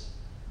decisions?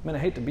 I mean, I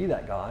hate to be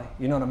that guy.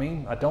 You know what I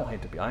mean? I don't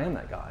hate to be. I am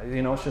that guy.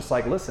 You know, it's just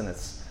like, listen,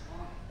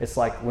 it's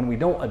like when we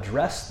don't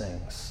address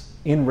things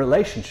in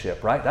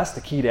relationship, right? That's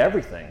the key to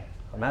everything.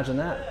 Imagine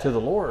that, to the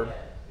Lord.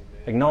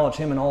 Acknowledge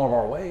Him in all of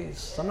our ways.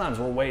 Sometimes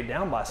we're weighed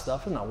down by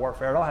stuff. It's not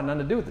warfare at all. It had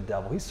nothing to do with the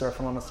devil. He's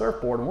surfing on a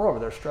surfboard and we're over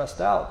there stressed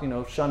out, you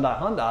know,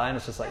 Hyundai, and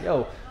it's just like,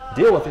 yo,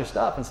 deal with your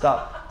stuff and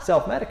stop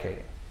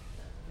self-medicating.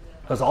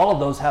 Because all of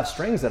those have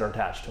strings that are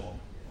attached to them.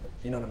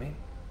 You know what I mean?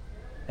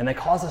 And they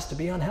cause us to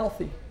be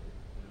unhealthy.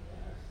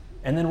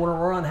 And then when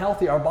we're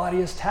unhealthy, our body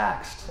is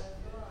taxed.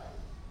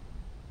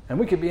 And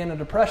we could be in a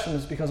depression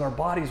is because our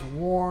body's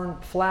worn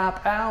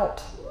flap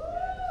out.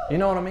 You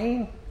know what I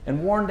mean?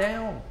 And worn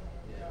down.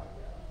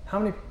 How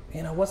many,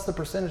 you know, what's the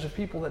percentage of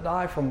people that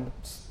die from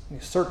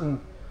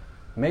certain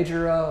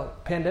major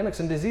pandemics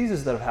and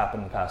diseases that have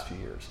happened in the past few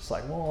years? It's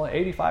like, well,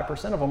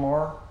 85% of them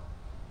are,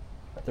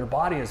 their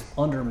body is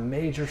under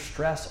major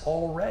stress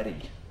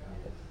already.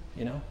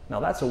 You know, now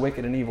that's a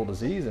wicked and evil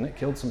disease, and it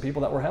killed some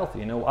people that were healthy.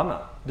 You know, I'm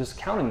not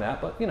discounting that,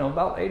 but you know,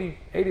 about 80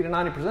 to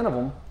 90% of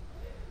them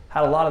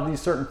had a lot of these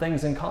certain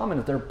things in common,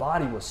 that their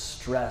body was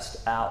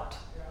stressed out.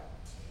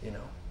 You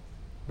know,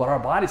 but our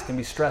bodies can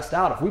be stressed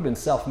out if we've been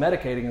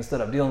self-medicating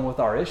instead of dealing with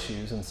our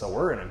issues, and so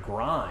we're in a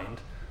grind.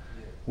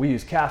 We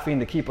use caffeine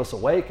to keep us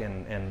awake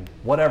and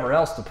whatever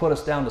else to put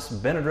us down, to some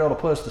Benadryl to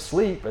put us to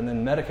sleep, and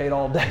then medicate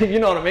all day. You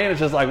know what I mean? It's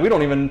just like we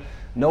don't even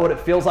know what it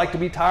feels like to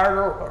be tired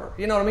or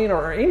you know what I mean,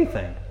 or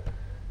anything.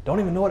 Don't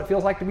even know what it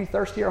feels like to be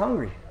thirsty or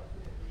hungry.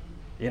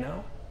 You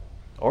know?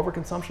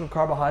 Overconsumption of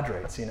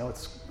carbohydrates. You know,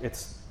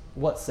 it's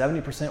what,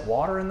 70%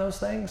 water in those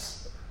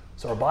things?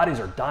 So our bodies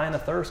are dying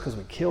of thirst because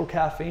we kill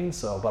caffeine,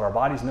 but our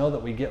bodies know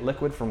that we get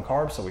liquid from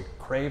carbs, so we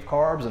crave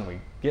carbs and we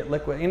get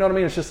liquid. You know what I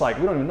mean? It's just like,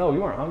 we don't even know.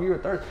 You weren't hungry, you were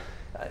thirsty.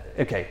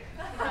 Okay.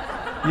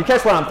 You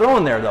catch what I'm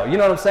throwing there, though. You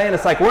know what I'm saying?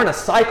 It's like we're in a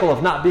cycle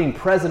of not being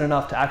present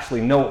enough to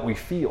actually know what we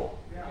feel.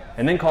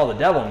 And then call the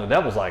devil, and the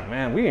devil's like,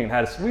 man, we ain't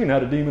had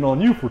a demon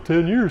on you for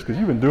 10 years because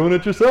you've been doing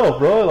it yourself,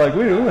 bro. Like,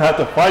 we don't have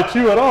to fight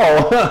you at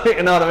all.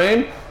 You know what I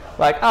mean?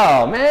 Like,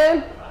 oh,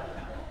 man,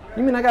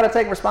 you mean I got to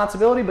take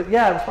responsibility? But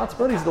yeah,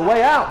 responsibility is the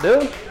way out,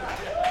 dude.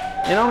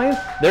 You know what I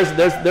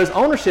mean? There's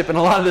ownership in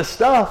a lot of this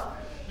stuff,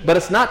 but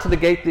it's not to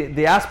negate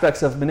the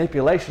aspects of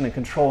manipulation and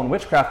control and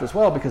witchcraft as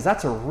well, because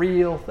that's a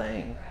real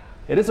thing.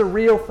 It is a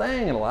real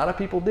thing, and a lot of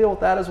people deal with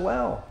that as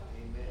well.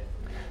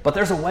 But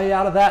there's a way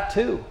out of that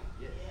too.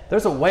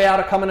 There's a way out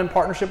of coming in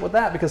partnership with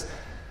that, because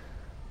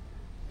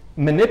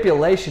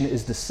manipulation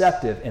is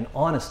deceptive and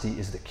honesty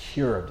is the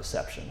cure of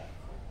deception.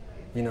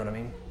 You know what I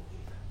mean?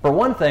 For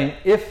one thing,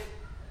 if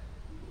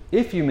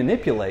you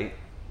manipulate,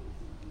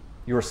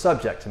 you're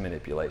subject to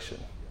manipulation.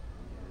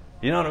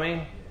 You know what I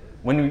mean?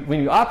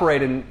 When you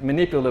operate in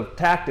manipulative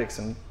tactics,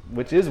 and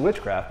which is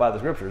witchcraft by the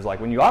scriptures, like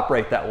when you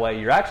operate that way,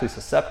 you're actually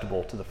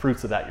susceptible to the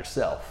fruits of that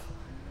yourself.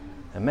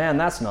 And man,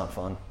 that's not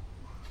fun.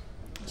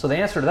 So the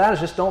answer to that is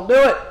just don't do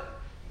it.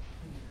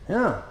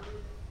 Yeah.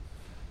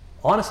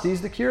 Honesty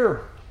is the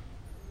cure.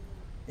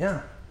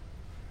 Yeah.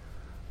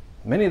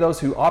 Many of those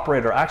who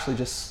operate are actually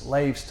just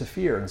slaves to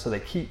fear, and so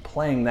they keep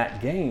playing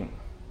that game.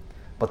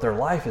 But their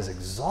life is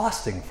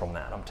exhausting from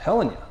that, I'm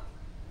telling you.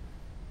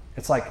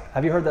 It's like,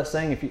 have you heard that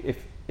saying,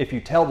 if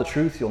you tell the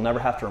truth, you'll never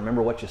have to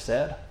remember what you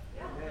said?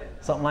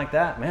 Something like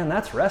that. Man,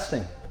 that's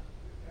resting.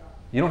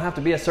 You don't have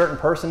to be a certain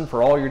person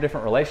for all your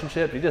different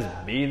relationships. You just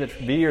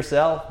be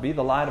yourself, be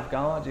the light of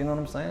God. You know what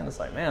I'm saying? It's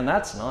like, man,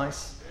 that's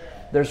nice.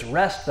 There's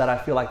rest that I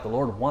feel like the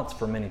Lord wants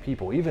for many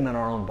people, even in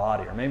our own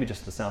body, or maybe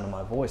just the sound of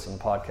my voice in the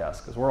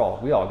podcast, because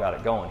we all got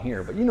it going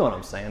here. But you know what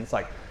I'm saying? It's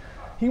like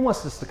He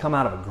wants us to come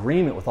out of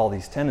agreement with all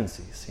these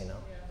tendencies, you know.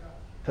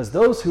 Because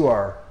those who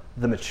are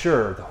the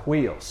mature, the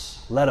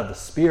huios, led of the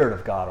Spirit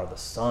of God, are the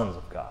sons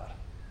of God,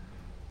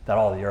 that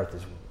all the earth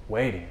is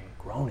waiting and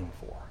groaning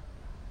for.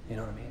 You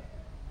know what I mean?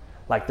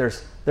 Like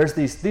there's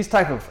these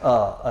type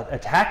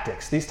of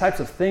tactics, these types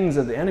of things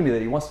of the enemy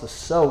that he wants to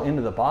sow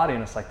into the body,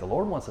 and it's like the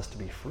Lord wants us to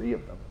be free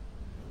of them.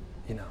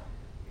 You know,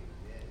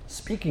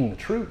 speaking the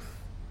truth.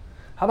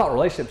 How about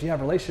relationships? You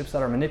have relationships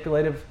that are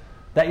manipulative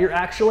that you're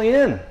actually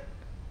in,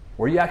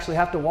 where you actually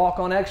have to walk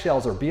on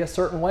eggshells or be a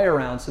certain way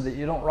around so that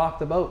you don't rock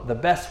the boat. The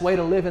best way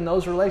to live in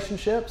those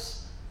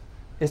relationships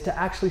is to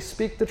actually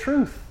speak the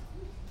truth.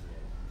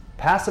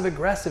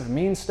 Passive-aggressive,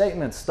 mean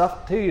statements,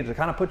 stuff to you to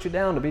kind of put you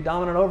down, to be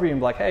dominant over you,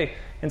 and be like, hey,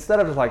 instead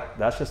of just like,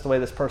 that's just the way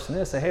this person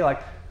is, say, hey,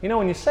 like, you know,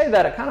 when you say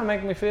that, it kind of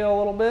makes me feel a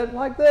little bit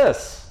like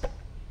this.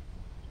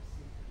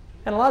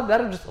 And a lot of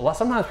that,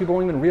 sometimes people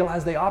don't even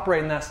realize they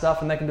operate in that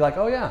stuff, and they can be like,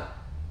 oh yeah,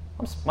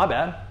 my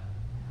bad.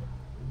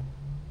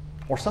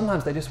 Or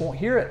sometimes they just won't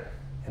hear it.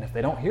 And if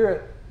they don't hear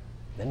it,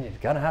 then you're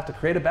going to have to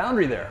create a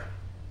boundary there.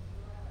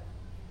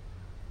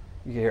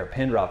 You can hear a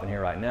pin drop in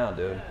here right now,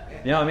 dude.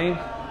 You know what I mean?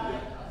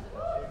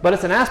 But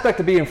it's an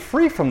aspect of being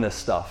free from this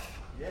stuff.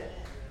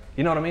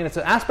 You know what I mean? It's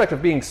an aspect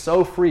of being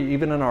so free,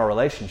 even in our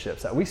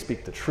relationships, that we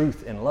speak the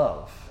truth in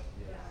love.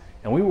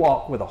 And we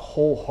walk with a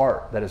whole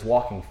heart that is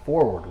walking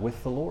forward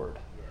with the Lord.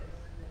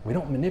 We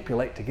don't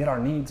manipulate to get our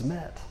needs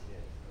met.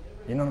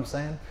 You know what I'm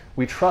saying?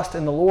 We trust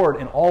in the Lord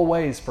in all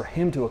ways for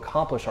Him to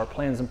accomplish our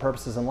plans and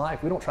purposes in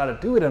life. We don't try to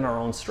do it in our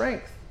own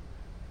strength.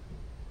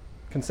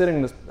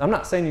 Considering this, I'm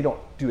not saying you don't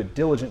do a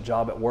diligent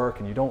job at work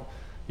and you don't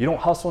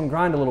hustle and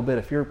grind a little bit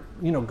if you're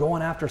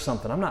going after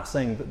something. I'm not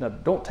saying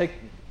that. Don't take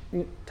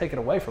it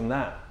away from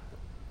that.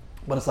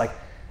 But it's like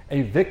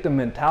a victim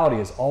mentality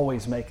is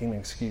always making an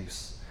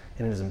excuse,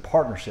 and it is in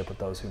partnership with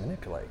those who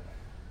manipulate.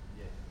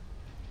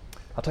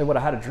 I'll tell you what, I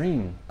had a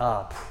dream,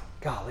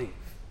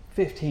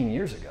 15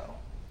 years ago,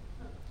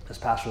 this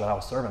pastor that I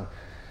was serving.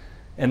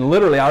 And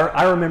literally,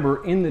 I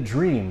remember in the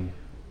dream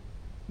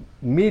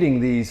meeting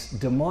these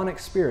demonic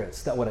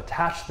spirits that would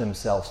attach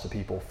themselves to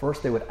people.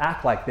 First, they would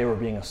act like they were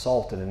being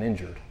assaulted and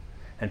injured.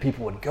 And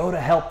people would go to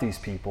help these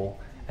people,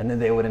 and then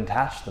they would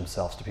attach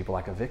themselves to people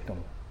like a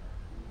victim.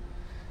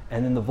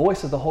 And then the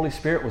voice of the Holy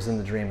Spirit was in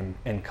the dream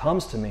and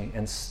comes to me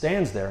and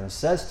stands there and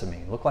says to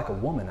me, looked like a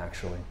woman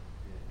actually,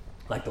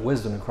 like the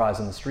wisdom who cries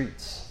in the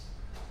streets.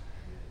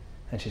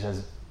 And she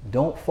says,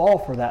 don't fall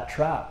for that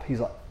trap.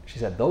 She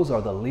said, those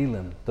are the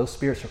Lelim. Those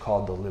spirits are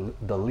called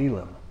the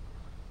Lelim.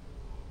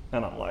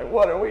 And I'm like,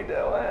 what are we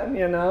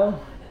doing,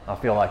 I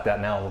feel like that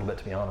now a little bit,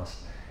 to be honest.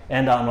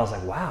 And I was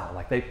like, wow,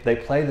 like they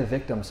play the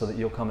victim so that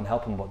you'll come and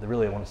help them, but they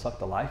really want to suck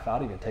the life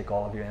out of you and take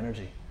all of your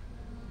energy.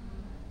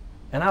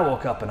 And I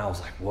woke up and I was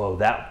like, whoa,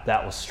 that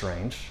was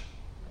strange,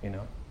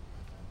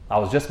 I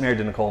was just married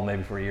to Nicole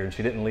maybe for a year, and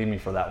she didn't leave me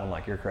for that one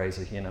like you're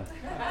crazy,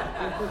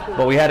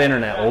 But we had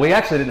internet. Well, we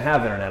actually didn't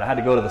have internet. I had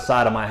to go to the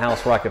side of my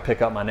house where I could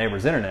pick up my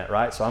neighbor's internet,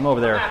 right? So I'm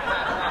over there.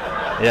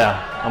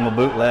 Yeah, I'm a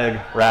bootleg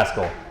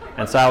rascal.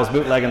 And so I was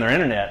bootlegging their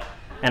internet,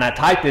 and I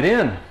typed it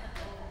in.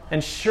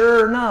 And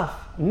sure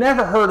enough,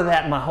 never heard of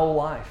that in my whole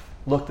life.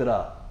 Looked it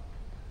up.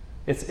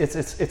 It's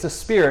a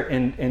spirit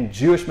in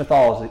Jewish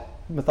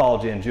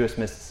mythology and Jewish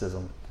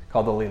mysticism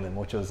called the Lelim,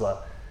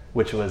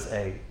 which was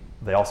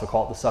they also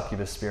call it the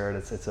succubus spirit.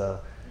 It's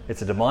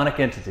a demonic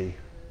entity.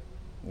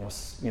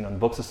 In the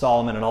books of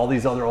Solomon and all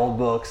these other old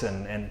books,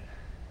 and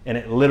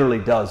it literally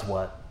does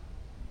what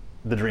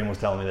the dream was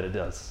telling me that it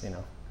does.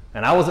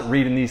 And I wasn't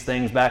reading these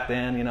things back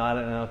then. I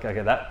don't know.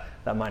 Okay,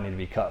 that might need to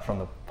be cut from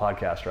the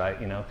podcast, right?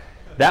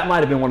 That might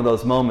have been one of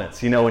those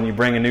moments. When you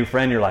bring a new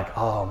friend, you're like,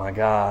 oh my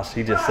gosh,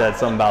 he just said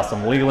something about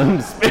some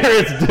Lelim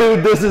spirits,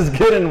 dude. This is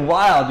getting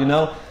wild,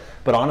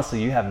 But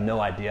honestly, you have no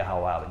idea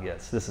how wild it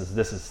gets.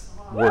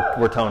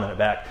 We're toning it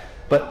back,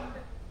 but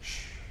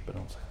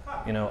don't say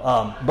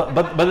that.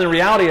 But the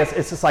reality is,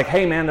 it's just like,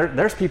 hey man,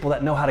 there's people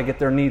that know how to get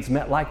their needs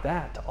met like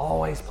that. To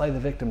always play the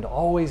victim, to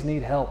always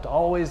need help,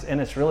 and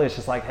it's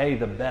just like, hey,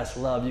 the best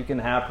love you can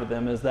have for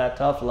them is that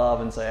tough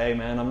love, and say, hey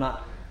man, I'm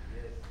not,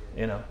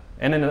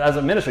 And then as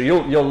a minister,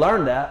 you'll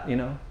learn that,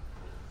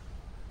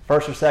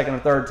 first or second or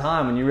third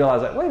time, when you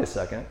realize that, wait a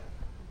second,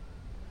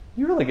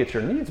 you really get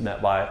your needs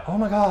met by, oh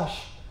my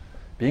gosh,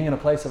 being in a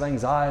place of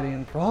anxiety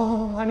and,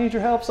 oh, I need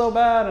your help so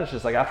bad. And it's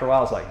just like, after a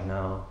while, it's like,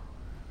 no.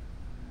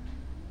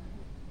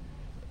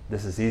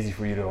 This is easy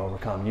for you to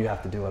overcome. You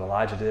have to do what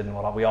Elijah did and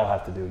what we all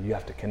have to do. You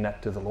have to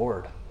connect to the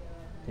Lord,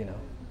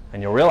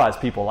 And you'll realize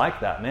people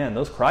like that, man,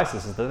 those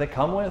crises that they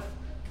come with,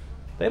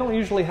 they don't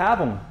usually have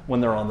them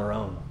when they're on their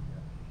own.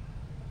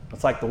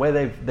 It's like the way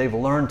they've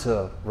learned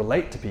to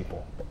relate to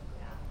people.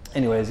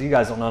 Anyways, you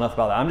guys don't know enough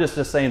about that. I'm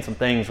just saying some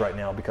things right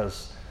now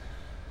because,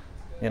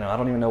 I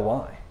don't even know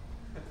why.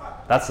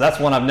 That's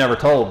one I've never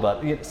told,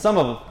 but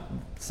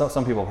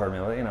some people have heard me,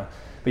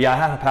 But yeah, I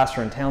had a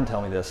pastor in town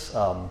tell me this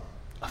a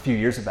few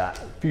years back.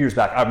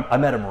 I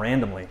met him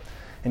randomly,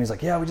 and he's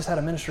like, yeah, we just had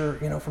a minister,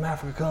 from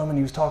Africa come, and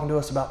he was talking to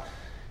us about,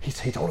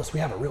 he told us we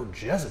have a real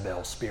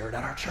Jezebel spirit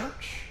at our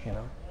church,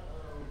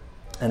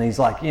 And he's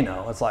like,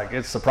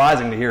 it's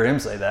surprising to hear him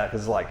say that,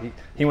 because like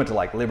he went to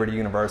like Liberty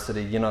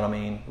University, you know what I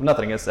mean?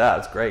 Nothing against that,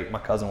 it's great. My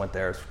cousin went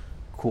there, it's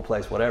a cool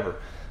place, whatever.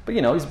 But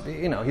he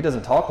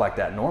doesn't talk like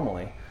that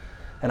normally.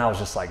 And I was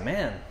just like,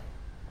 man,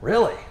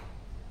 really?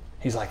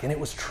 He's like, and it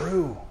was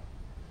true.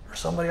 There's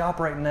somebody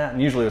operating that.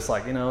 And usually it's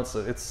like,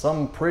 it's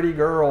some pretty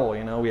girl,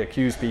 we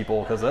accuse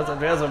people because that's a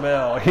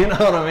Jezebel, you know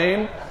what I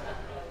mean?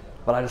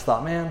 But I just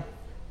thought, man,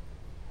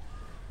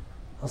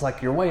 I was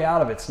like, your way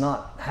out of it's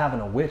not having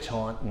a witch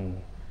hunt and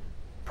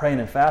praying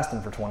and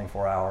fasting for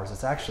 24 hours.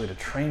 It's actually to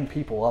train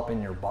people up in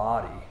your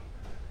body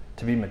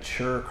to be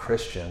mature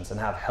Christians and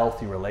have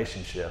healthy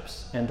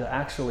relationships, and to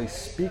actually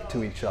speak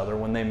to each other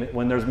when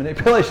there's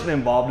manipulation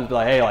involved. Just be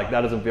like, hey, like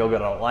that doesn't feel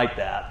good. I don't like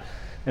that.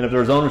 And if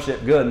there's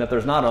ownership, good. And if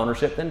there's not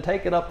ownership, then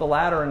take it up the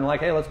ladder and like,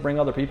 hey, let's bring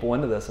other people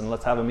into this and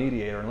let's have a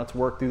mediator and let's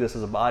work through this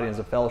as a body, as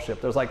a fellowship.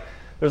 There's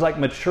like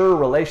mature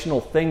relational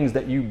things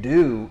that you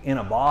do in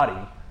a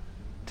body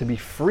to be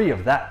free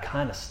of that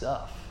kind of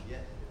stuff. Yeah.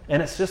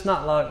 And it's just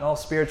not like all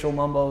spiritual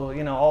mumbo,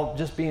 all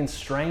just being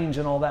strange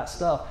and all that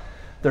stuff.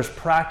 There's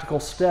practical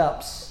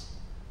steps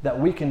that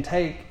we can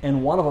take,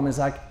 and one of them is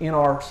like in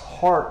our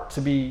heart to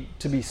be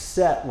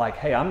set like,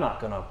 hey, I'm not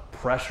going to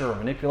pressure or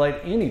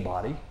manipulate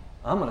anybody.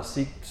 I'm going to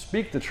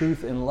speak the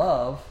truth in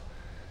love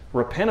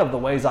repent of the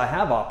ways I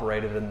have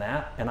operated in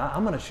that, and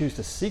I'm going to choose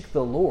to seek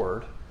the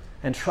Lord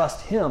and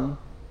trust Him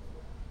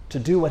to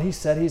do what He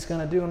said He's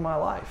going to do in my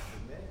life.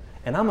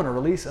 And I'm going to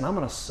release, and I'm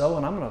going to sow,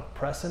 and I'm going to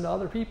press into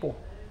other people.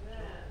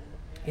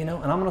 And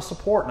I'm going to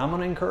support, and I'm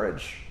going to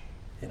encourage.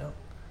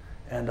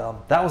 And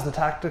that was the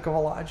tactic of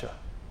Elijah.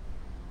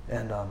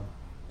 And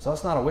so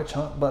it's not a witch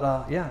hunt, but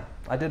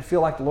I did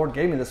feel like the Lord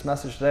gave me this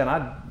message today, and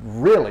I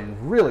really,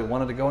 really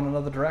wanted to go in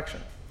another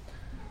direction.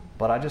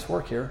 But I just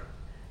work here.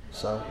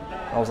 So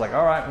I was like,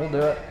 all right, we'll do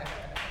it.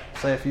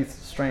 Say a few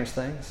strange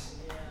things.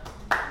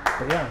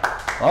 But yeah.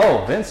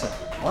 Oh, Vincent.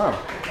 Wow.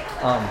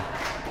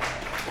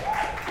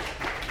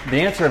 The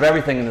answer of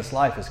everything in this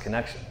life is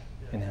connection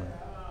in Him.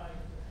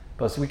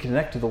 But as we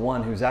connect to the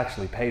one who's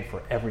actually paid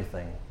for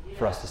everything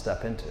for us to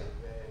step into,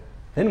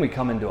 then we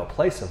come into a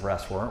place of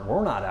rest where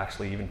we're not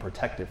actually even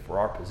protected for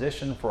our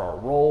position, for our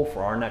role,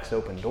 for our next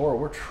open door.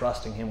 We're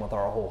trusting Him with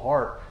our whole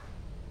heart.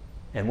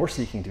 And we're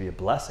seeking to be a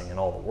blessing in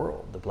all the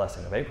world, the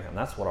blessing of Abraham.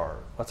 That's how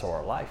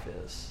our life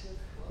is.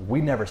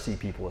 We never see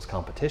people as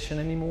competition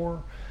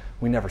anymore.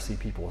 We never see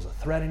people as a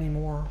threat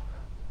anymore.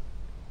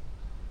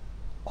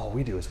 All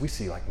we do is we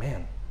see like,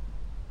 man,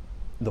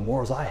 the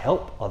more as I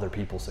help other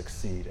people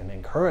succeed and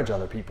encourage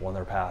other people on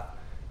their path,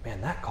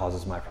 man, that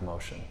causes my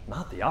promotion,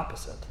 not the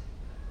opposite.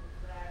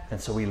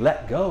 And so we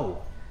let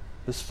go.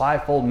 This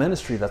fivefold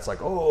ministry that's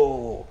like,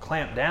 oh,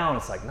 clamp down.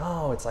 It's like,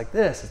 no, it's like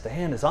this. It's the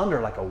hand is under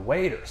like a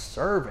waiter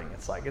serving.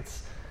 It's like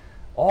it's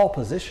all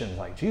positioned.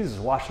 Like Jesus is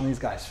washing these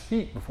guys'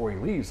 feet before He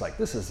leaves. Like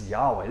this is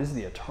Yahweh. This is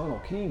the eternal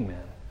King,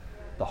 man.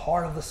 The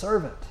heart of the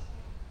servant.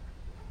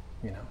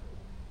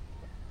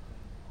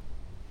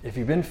 If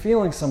you've been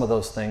feeling some of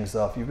those things,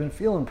 though, if you've been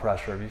feeling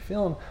pressure, if you're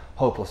feeling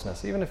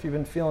hopelessness, even if you've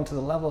been feeling to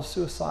the level of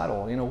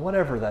suicidal,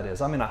 whatever that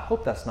is. I mean, I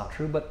hope that's not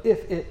true, but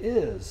if it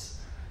is,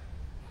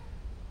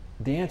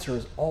 the answer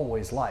is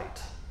always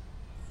light.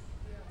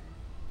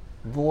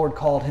 The Lord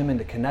called him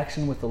into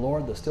connection with the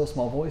Lord, the still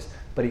small voice,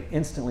 but He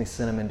instantly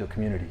sent him into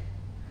community.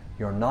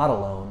 You're not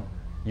alone.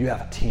 You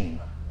have a team.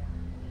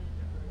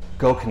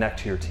 Go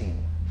connect to your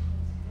team.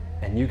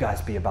 And you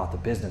guys be about the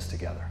business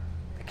together,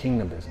 the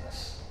kingdom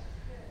business.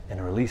 And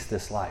release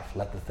this life.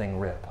 Let the thing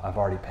rip. I've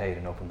already paid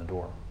and opened the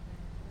door.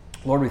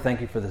 Lord, we thank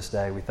You for this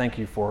day. We thank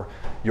You for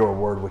Your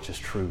word, which is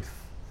truth.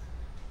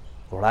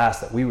 Lord, I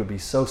ask that we would be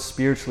so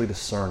spiritually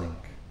discerning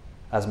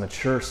as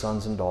mature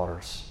sons and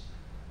daughters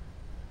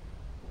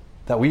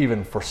that we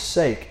even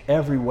forsake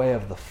every way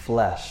of the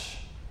flesh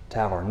to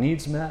have our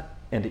needs met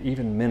and to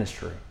even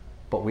ministry.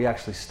 But we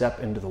actually step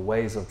into the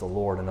ways of the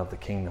Lord and of the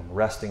kingdom,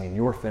 resting in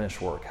Your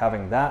finished work,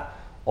 having that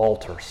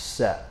altar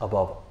set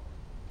above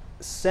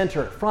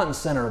front and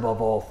center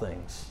above all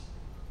things,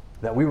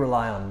 that we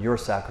rely on Your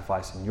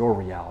sacrifice and Your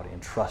reality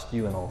and trust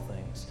You in all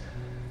things.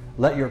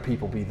 Let Your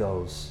people be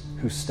those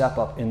who step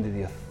up into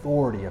the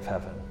authority of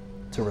heaven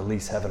to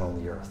release heaven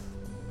on the earth.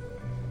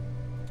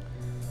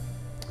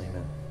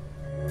 Amen.